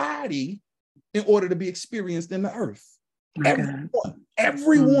somebody in order to be experienced in the earth.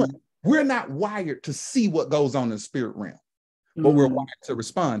 Everyone. We're not wired to see what goes on in the spirit realm, but we're wired to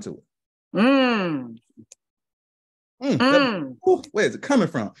respond to it. Where is it coming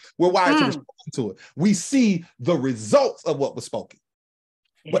from? We're wired to respond to it. We see the results of what was spoken.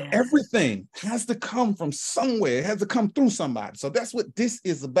 But everything has to come from somewhere. It has to come through somebody. So that's what this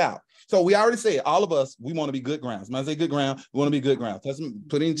is about. So we already said, all of us, we want to be good grounds. When I say good ground, we want to be good ground.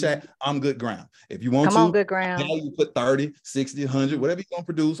 Put in chat, I'm good ground. If you want good ground. You put 30, 60, 100, whatever you're going to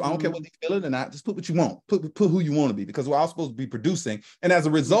produce. I don't care what they feel it or not. Just put what you want. Put who you want to be, because we're all supposed to be producing. And as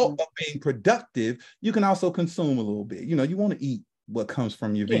a result of being productive, you can also consume a little bit. You know, you want to eat what comes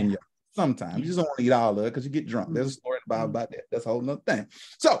from your vineyard. Sometimes you just don't want to eat all of it because you get drunk. There's a story about that. That's a whole nother thing.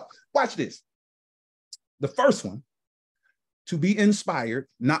 So watch this. The first one, to be inspired,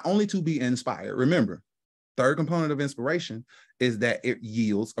 not only to be inspired, remember, third component of inspiration is that it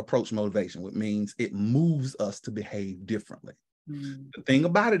yields approach motivation, which means it moves us to behave differently. The thing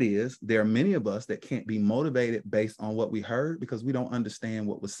about it is there are many of us that can't be motivated based on what we heard because we don't understand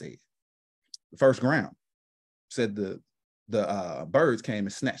what was said. The first ground said the birds came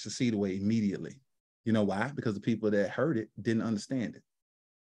and snatched the seed away immediately. You know why? Because the people that heard it didn't understand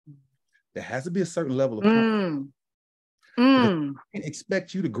it. There has to be a certain level of confidence. I can't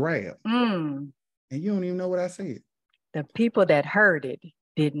expect you to grab, and you don't even know what I said. The people that heard it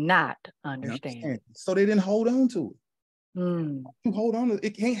did not understand. So they didn't hold on to it. You hold on to it.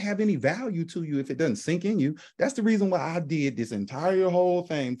 It can't have any value to you if it doesn't sink in you. That's the reason why I did this entire whole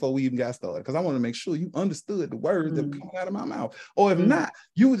thing before we even got started, because I want to make sure you understood the words that were coming out of my mouth. Or if not,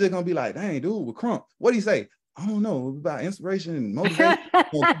 you were just gonna be like, dang, dude, with Crump, what do you say? I don't know, about inspiration and motivation.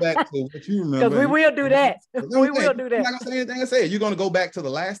 Go back to what you remember. Because we will do that. We will do that. You're not gonna say anything I said. You're gonna go back to the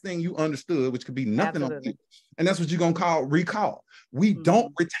last thing you understood, which could be nothing on you. And that's what you're gonna call recall. We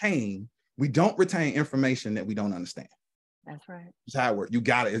don't retain information that we don't understand. That's right. That's how it works.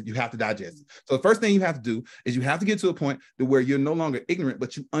 You have to digest it. So the first thing you have to do is you have to get to a point to where you're no longer ignorant,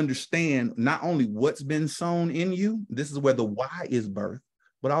 but you understand not only what's been sown in you, this is where the why is birthed,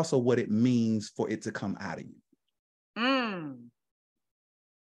 but also what it means for it to come out of you.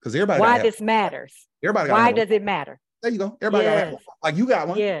 Because everybody why this matters. Everybody why does it matter? There you go. Everybody got like you got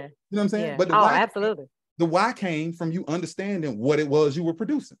one. Yeah. You know what I'm saying? Yeah. But absolutely. The why came from you understanding what it was you were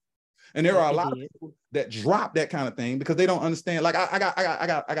producing. And there are a lot of people that drop that kind of thing because they don't understand. Like I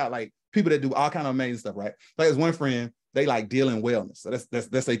got like people that do all kind of amazing stuff, right? Like there's one friend, they like deal in wellness. So that's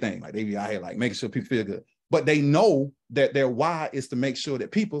their thing. Like they be out here like making sure people feel good. But they know that their why is to make sure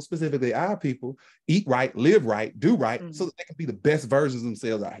that people, specifically our people, eat right, live right, do right, so that they can be the best versions of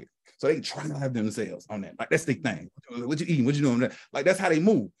themselves out here. So they try to have themselves on that. Like that's their thing. What you eating? What you doing? Like that's how they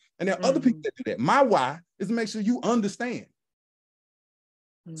move. And there are other people that do that. My why is to make sure you understand.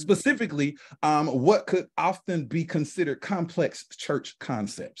 Specifically, what could often be considered complex church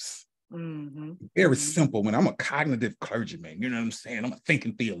concepts. Very simple. When I'm a cognitive clergyman, you know what I'm saying? I'm a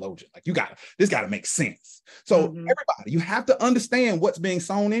thinking theologian. Like this got to make sense. So everybody, you have to understand what's being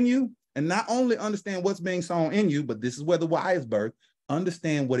sown in you, and not only understand what's being sown in you, but this is where the why is birthed.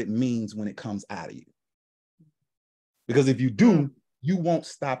 Understand what it means when it comes out of you. Because if you do, you won't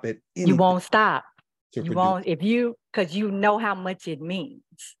stop at anything. You won't stop. You won't, because you know how much it means.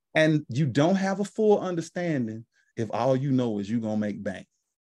 And you don't have a full understanding if all you know is you're going to make bank.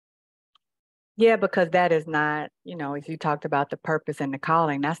 Yeah, because that is not, as you talked about the purpose and the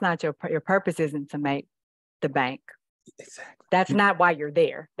calling, that's not your purpose isn't to make the bank. Exactly. That's not why you're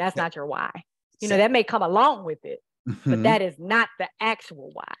there. That's not your why. That may come along with it, but that is not the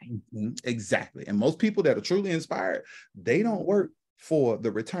actual why. Exactly. And most people that are truly inspired, they don't work for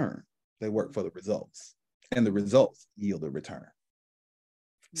the return. They work for the results, and the results yield a return.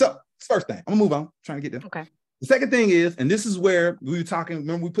 So first thing, I'm gonna move on, trying to get there. Okay. The second thing is, and this is where we were talking,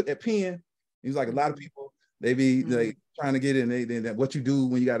 remember we put that pen, it was like a lot of people, they be like trying to get it, and they what you do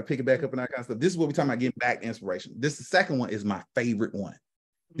when you got to pick it back up and that kind of stuff. This is what we're talking about, getting back to inspiration. The second one is my favorite one.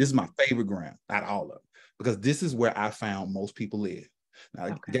 This is my favorite ground out of all of them, because this is where I found most people live. Now,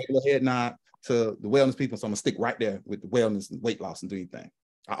 I Okay. gave a little head nod to the wellness people, so I'm gonna stick right there with the wellness and weight loss and do anything.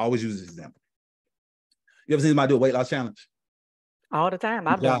 I always use this example. You ever seen somebody do a weight loss challenge? All the time.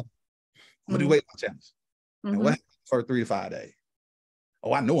 I've done. I'm gonna do weight loss challenge. And what Mm-hmm. happens for 3 to 5 days?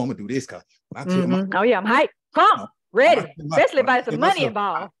 Oh, I know I'm gonna do this, cause Oh yeah, I'm hyped. Come, ready. Especially if there's some money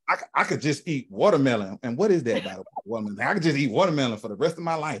involved. I could just eat watermelon. And what is that about watermelon? I could just eat watermelon for the rest of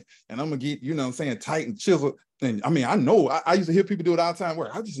my life. And I'm gonna get, you know what I'm saying, tight and chiseled. And I mean, I know I used to hear people do it all the time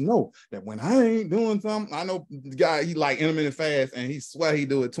where I just know that when I ain't doing something, I know the guy, he like intermittent fast and he swear he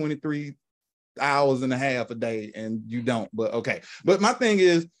do it 23 hours and a half a day and you don't. But okay. But my thing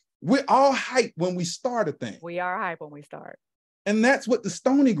is, we're all hyped when we start a thing. We are hype when we start. And that's what the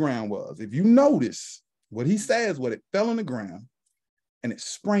stony ground was. If you notice what he says, what it fell on the ground and it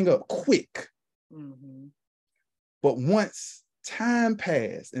sprang up quick. Mm-hmm. But once time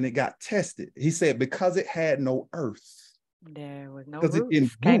passed and it got tested, he said, because it had no earth. There was no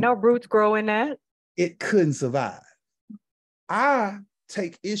roots. Can't no roots grow in that. It couldn't survive. I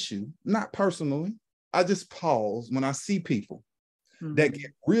take issue, not personally. I just pause when I see people that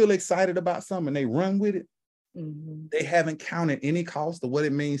get real excited about something and they run with it. Mm-hmm. They haven't counted any cost of what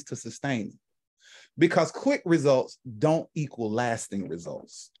it means to sustain it. Because quick results don't equal lasting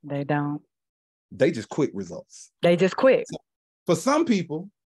results. They don't. They just quick results. They just quick. So for some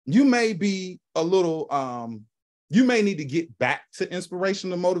people, you may be a little, you may need to get back to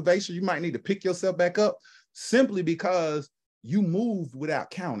inspiration and motivation. You might need to pick yourself back up simply because you moved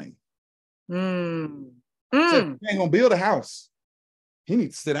without counting. So if you ain't gonna build a house, he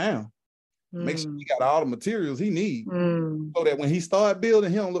needs to sit down. Make sure he got all the materials he needs so that when he start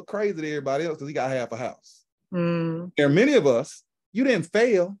building, he don't look crazy to everybody else because he got half a house. There are many of us, you didn't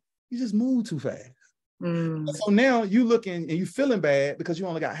fail, you just moved too fast. So now you looking and you feeling bad because you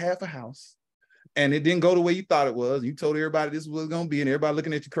only got half a house and it didn't go the way you thought it was. You told everybody this was going to be and everybody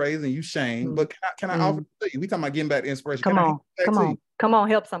looking at you crazy and you shame. But can I offer to you? We talking about getting back to inspiration. Come on,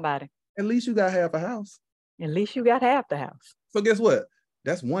 help somebody. At least you got half a house. At least you got half the house. So guess what?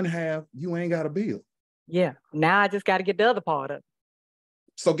 That's one half you ain't got to build. Yeah. Now I just got to get the other part of it.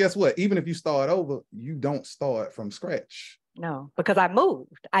 So guess what? Even if you start over, you don't start from scratch. No, because I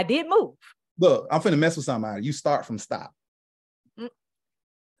moved. I did move. Look, I'm finna mess with somebody. You start from stop.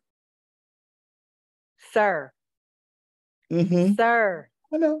 Sir. Sir.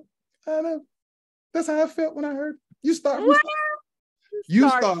 I know. That's how I felt when I heard you start from stop. You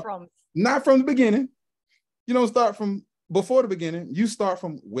start from not from the beginning. You don't start from before the beginning. You start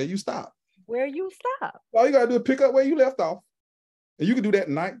from where you stop. Where you stop. All you gotta do is pick up where you left off. And you can do that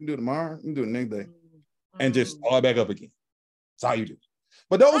tonight, you can do it tomorrow, you can do it the next day. And just start back up again. That's all you do.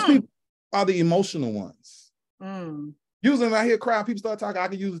 But those people are the emotional ones. Usually when I hear crowd, people start talking, I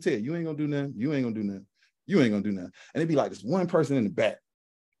can usually tell you ain't gonna do nothing, you ain't gonna do nothing, you ain't gonna do nothing. And it'd be like this one person in the back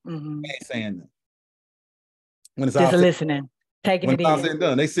ain't saying nothing. When it's just listening, taking it in. When it's all said and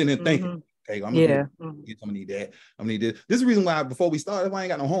done, they sitting there thinking, okay, I'm gonna I'm gonna need that, I'm gonna need this. This is the reason why before we start, that's why I ain't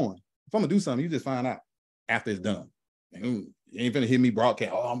got no horn. If I'm gonna do something, you just find out after it's done. You ain't finna hear me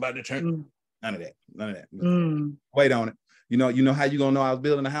broadcast, oh, I'm about to turn. None of that. Wait on it. You know how you gonna know I was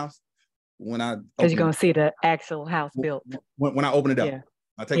building a house? Because you're gonna see the actual house built. When I open it up.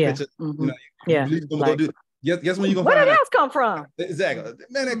 I take pictures. Guess when you gonna where did the house come from? Exactly.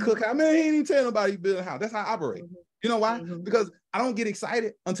 Man, that cookout, man, he ain't even telling nobody you building a house. That's how I operate. You know why? Because I don't get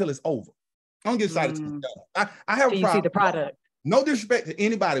excited until it's over. I don't get excited until it's done. I have a problem. You see the product. No disrespect to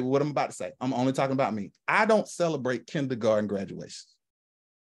anybody with what I'm about to say. I'm only talking about me. I don't celebrate kindergarten graduations.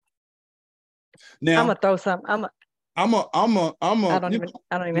 Now I'm gonna throw something. I don't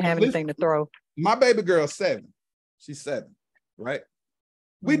even have anything to throw. My baby girl's 7. She's 7, right?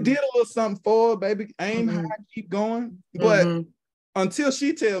 We did a little something for her, baby. Aim high, keep going. But until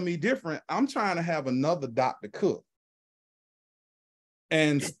she tell me different, I'm trying to have another Dr. Cook.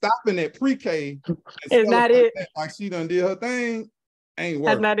 And stopping at pre-K is not it. Like she done did her thing, ain't working.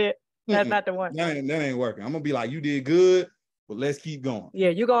 That's not it. That's not the one. That ain't working. I'm gonna be like, you did good, but let's keep going. Yeah,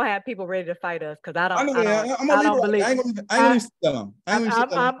 you're gonna have people ready to fight us because I don't believe. I'm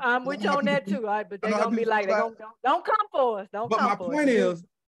with you on that too. Right? But they're gonna be like, don't come for us. Don't come for us. But my point is,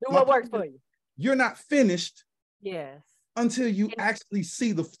 do what works for you. You're not finished. Yes. Until you actually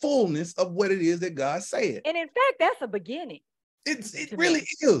see the fullness of what it is that God said. And in fact, that's a beginning. It really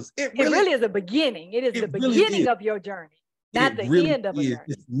is. It really is a beginning. It is the beginning of your journey, not the end of a journey.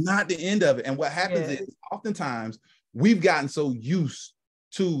 It's not the end of it. And what happens is oftentimes we've gotten so used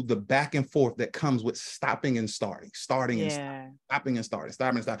to the back and forth that comes with stopping and starting, stopping and starting,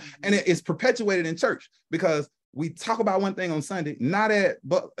 stopping and starting. And it's perpetuated in church because we talk about one thing on Sunday, not at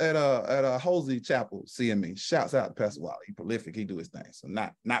a Halsey Chapel CME. Shouts out to Pastor Wally. He prolific, he do his thing. So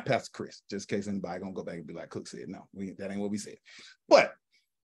not Pastor Chris, just in case anybody gonna go back and be like, Cook said, no, that ain't what we said. But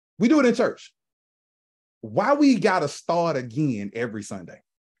we do it in church. Why we gotta start again every Sunday?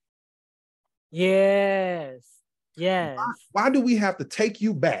 Yes. Why do we have to take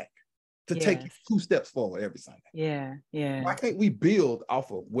you back to take you 2 steps forward every Sunday? Yeah. Why can't we build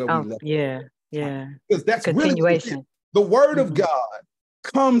off of where we left? Yeah. Because that's continuation. Really the word of God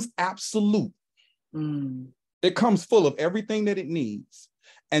comes absolute. It comes full of everything that it needs.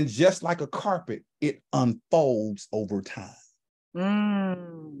 And just like a carpet, it unfolds over time.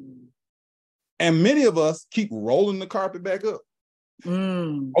 And many of us keep rolling the carpet back up,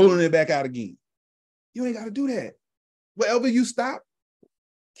 rolling it back out again. You ain't got to do that. Wherever you stop,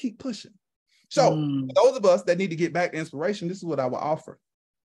 keep pushing. So for those of us that need to get back to inspiration, this is what I will offer.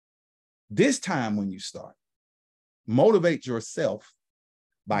 This time when you start, motivate yourself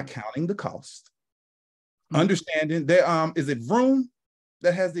by counting the cost, understanding there is it Vroom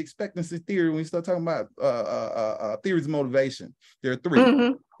that has the expectancy theory. When you start talking about theories of motivation, there are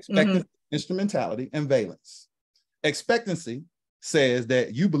 3: expectancy, instrumentality, and valence. Expectancy says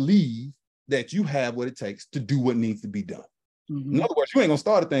that you believe that you have what it takes to do what needs to be done. In other words, you ain't gonna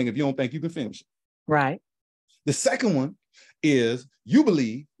start a thing if you don't think you can finish it. Right. The second one is you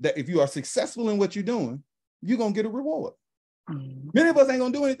believe that if you are successful in what you're doing, you're gonna get a reward. Many of us ain't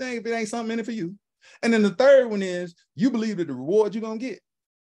gonna do anything if it ain't something in it for you. And then the third one is you believe that the reward you're gonna get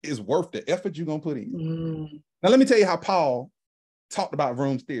is worth the effort you're gonna put in. Now let me tell you how Paul talked about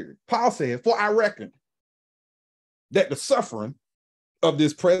Vroom's theory. Paul said, "For I reckon that the suffering of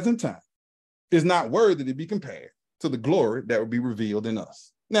this present time is not worthy to be compared to the glory that will be revealed in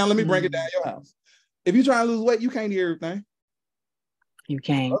us." Now, let me bring it down your house. If you're trying to lose weight, you can't eat everything. You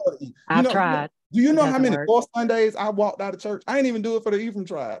can't. I've tried. Do you know how many 4 Sundays I walked out of church? I ain't even do it for the Ephraim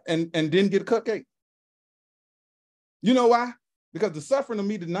tribe and didn't get a cupcake. You know why? Because the suffering of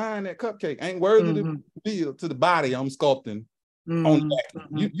me denying that cupcake ain't worthy to reveal to the body I'm sculpting on that.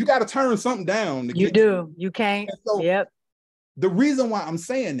 You got to turn something down. You can't. So, the reason why I'm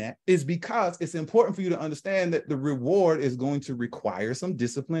saying that is because it's important for you to understand that the reward is going to require some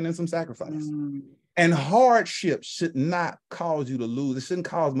discipline and some sacrifice. And hardship should not cause you to lose. It shouldn't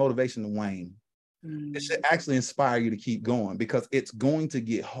cause motivation to wane. It should actually inspire you to keep going because it's going to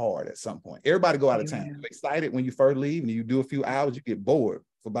get hard at some point. Everybody go out of town. You're excited when you first leave and you do a few hours, you get bored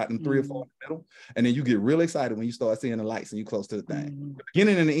for about them 3 or 4 in the middle. And then you get real excited when you start seeing the lights and you're close to the thing. The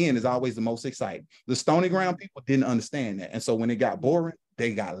beginning and the end is always the most exciting. The Stony Ground people didn't understand that. And so when it got boring,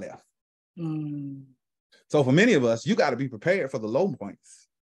 they got left. So for many of us, you got to be prepared for the low points.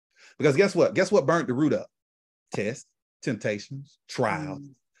 Because guess what? Guess what burnt the root up? Tests, temptations, trials.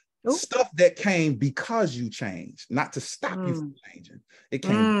 Stuff that came because you changed, not to stop you from changing. It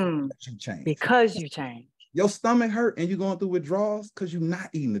came because you changed. Because you changed. Your stomach hurt and you're going through withdrawals because you're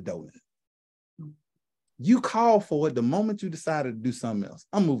not eating the donut. You called for it the moment you decided to do something else.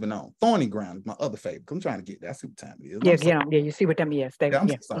 I'm moving on. Thorny Ground is my other favorite. I'm trying to get that. I see what time it is. You see what time it is. I'm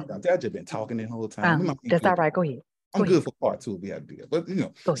so sorry. I've just been talking the whole time. That's all right. Go ahead. I'm good for part 2 if we have to do that.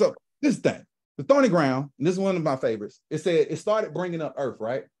 But so this thing, the Thorny Ground, and this is one of my favorites. It said it started bringing up earth,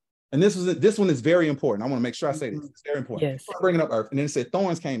 right? And this one is very important. I want to make sure I say this. It's very important. Yes. Bringing up earth. And then it said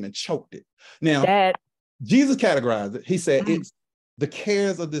thorns came and choked it. Now, Jesus categorized it. He said it's the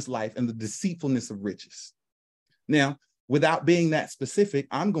cares of this life and the deceitfulness of riches. Now, without being that specific,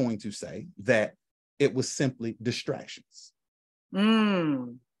 I'm going to say that it was simply distractions. Now,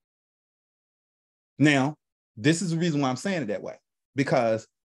 this is the reason why I'm saying it that way, because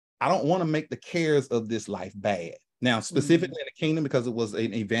I don't want to make the cares of this life bad. Now, specifically in the kingdom, because it was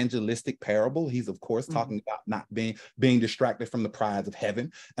an evangelistic parable, he's, of course, talking about not being distracted from the prize of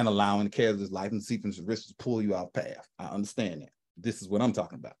heaven and allowing the cares of his life and deceitfulness of riches to pull you off path. I understand that. This is what I'm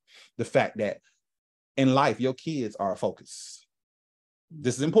talking about. The fact that in life, your kids are a focus.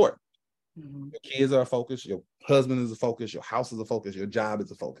 This is important. Your kids are a focus. Your husband is a focus. Your house is a focus. Your job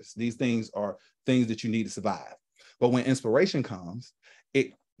is a focus. These things are things that you need to survive. But when inspiration comes,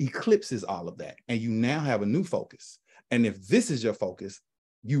 it eclipses all of that. And you now have a new focus. And if this is your focus,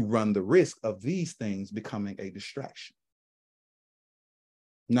 you run the risk of these things becoming a distraction.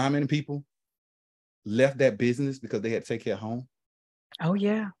 You know how many people left that business because they had to take care of home? Oh,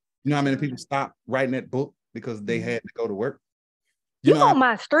 yeah. You know how many people stopped writing that book because they had to go to work? You on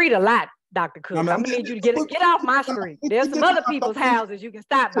my street a lot. Dr. Cook. I'm gonna need you to get off my street. There's some other people's houses you can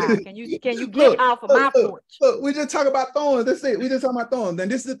stop by. Can you get off of my porch? Look, we just talk about thorns. That's it. We just talk about thorns. Then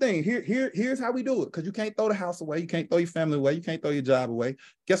this is the thing. Here's how we do it. Because you can't throw the house away. You can't throw your family away. You can't throw your job away.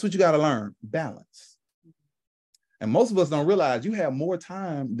 Guess what you got to learn? Balance. And most of us don't realize you have more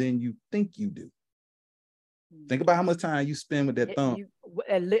time than you think you do. Think about how much time you spend with that thumb.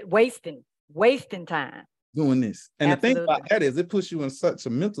 Wasting time. Doing this. And Absolutely. The thing about that is it puts you in such a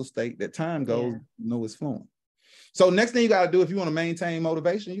mental state that time goes, it's flowing. So next thing you got to do if you want to maintain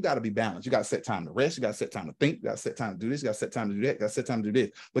motivation, you got to be balanced. You got to set time to rest. You got to set time to think. You got to set time to do this. You got to set time to do that. You got to set time to do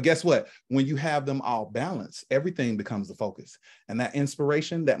this. But guess what? When you have them all balanced, everything becomes the focus. And that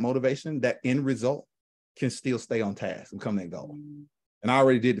inspiration, that motivation, that end result can still stay on task and come that goal. And I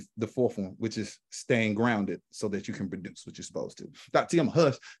already did the fourth one, which is staying grounded so that you can produce what you're supposed to. Dr. T, I'm a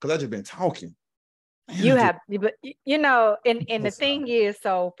hush because I've just been talking. You have, but you know, and the thing is,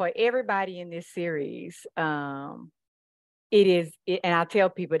 so for everybody in this series, and I tell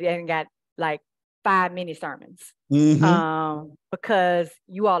people it ain't got like 5 mini sermons, because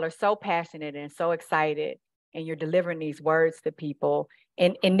you all are so passionate and so excited, and you're delivering these words to people.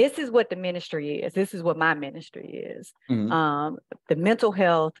 And this is what the ministry is. This is what my ministry is. The mental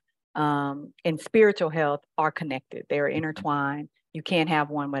health and spiritual health are connected. They're intertwined. You can't have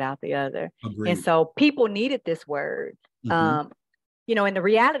one without the other. Agreed. And so people needed this word. You know, and the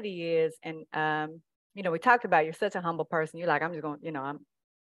reality is, and you know, we talked about you're such a humble person. You're like, I'm just going, you know,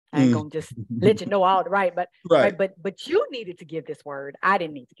 I ain't gonna just let you know all the right, but but you needed to give this word. I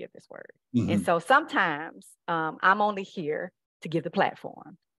didn't need to give this word. And so sometimes I'm only here to give the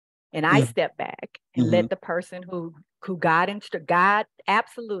platform, and I step back and let the person who God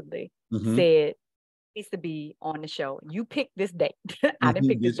absolutely said needs to be on the show. You pick this date. I didn't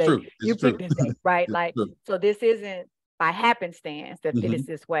pick this date. You pick this date, right? Like, so this isn't by happenstance that it is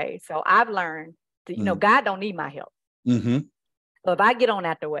this way. So I've learned to, you know, God don't need my help. So if I get on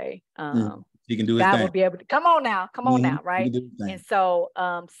out the way, he can do his God thing. will be able to come on now, right? And so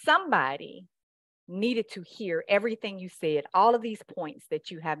somebody needed to hear everything you said. All of these points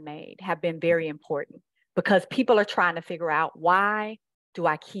that you have made have been very important because people are trying to figure out, why do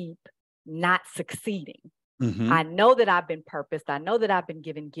I keep not succeeding? I know that I've been purposed. I know that I've been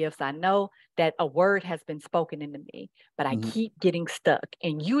given gifts. I know that a word has been spoken into me, but I keep getting stuck.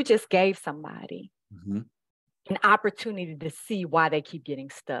 And you just gave somebody an opportunity to see why they keep getting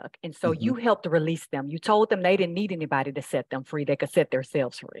stuck. And so you helped to release them. You told them they didn't need anybody to set them free. They could set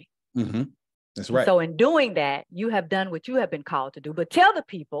themselves free. That's right. So in doing that, you have done what you have been called to do. But tell the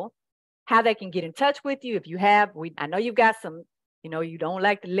people how they can get in touch with you. If you have, I know you've got some, you know, you don't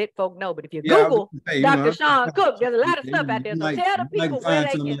like to let folk know, but if you Google Dr. Sean Cook, there's a lot of stuff out there. So tell the people where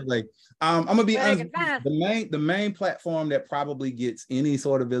they can. I'm gonna be honest. The main platform that probably gets any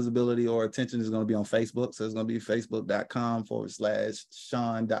sort of visibility or attention is going to be on Facebook. So it's going to be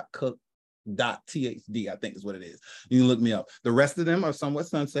facebook.com/Sean.Cook.THD, I think is what it is. You can look me up. The rest of them are somewhat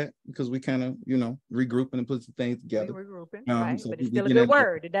sunset because we kind of, you know, regrouping and put some things together. Right? So but it's still a good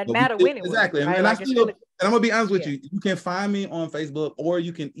word. It doesn't matter when it was. Exactly. Right? And I'm gonna be honest with you. You can find me on Facebook or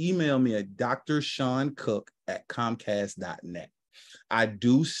you can email me at drshawncook@comcast.net. I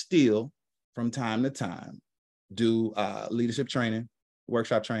do still, from time to time, do leadership training,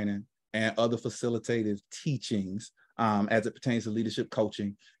 workshop training, and other facilitative teachings as it pertains to leadership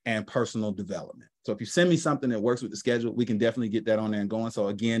coaching and personal development. So if you send me something that works with the schedule, we can definitely get that on there and going. So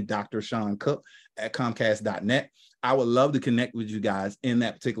again, drshawncook@comcast.net. I would love to connect with you guys in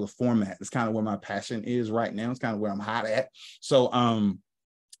that particular format. It's kind of where my passion is right now. It's kind of where I'm hot at. So,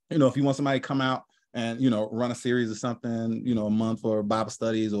 you know, if you want somebody to come out and, you know, run a series or something, you know, a month for Bible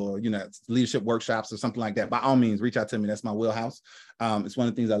studies or, you know, leadership workshops or something like that, by all means, reach out to me. That's my wheelhouse. It's one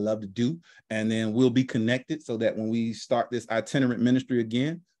of the things I love to do. And then we'll be connected so that when we start this itinerant ministry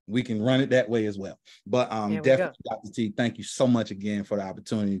again, we can run it that way as well. But definitely, Dr. T, thank you so much again for the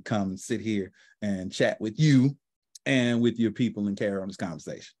opportunity to come and sit here and chat with you and with your people and carry on this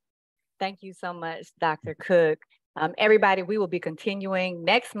conversation. Thank you so much, Dr. Cook. Everybody, we will be continuing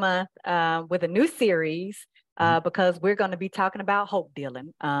next month with a new series because we're going to be talking about hope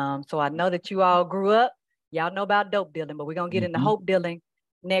dealing. So I know that you all grew up, y'all know about dope dealing, but we're going to get into hope dealing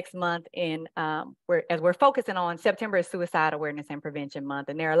next month. And as we're focusing on September is Suicide Awareness and Prevention Month.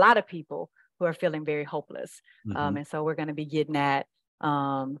 And there are a lot of people who are feeling very hopeless. And so we're going to be getting at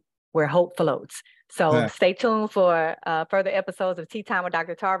where hope floats. So stay tuned for further episodes of Tea Time with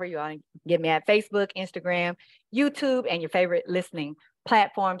Dr. Tarver. You all can get me at Facebook, Instagram, YouTube, and your favorite listening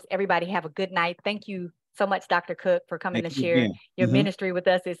platforms. Everybody have a good night. Thank you so much, Dr. Cook, for coming to share your ministry with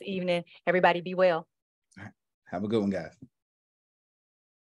us this evening. Everybody be well. Have a good one, guys.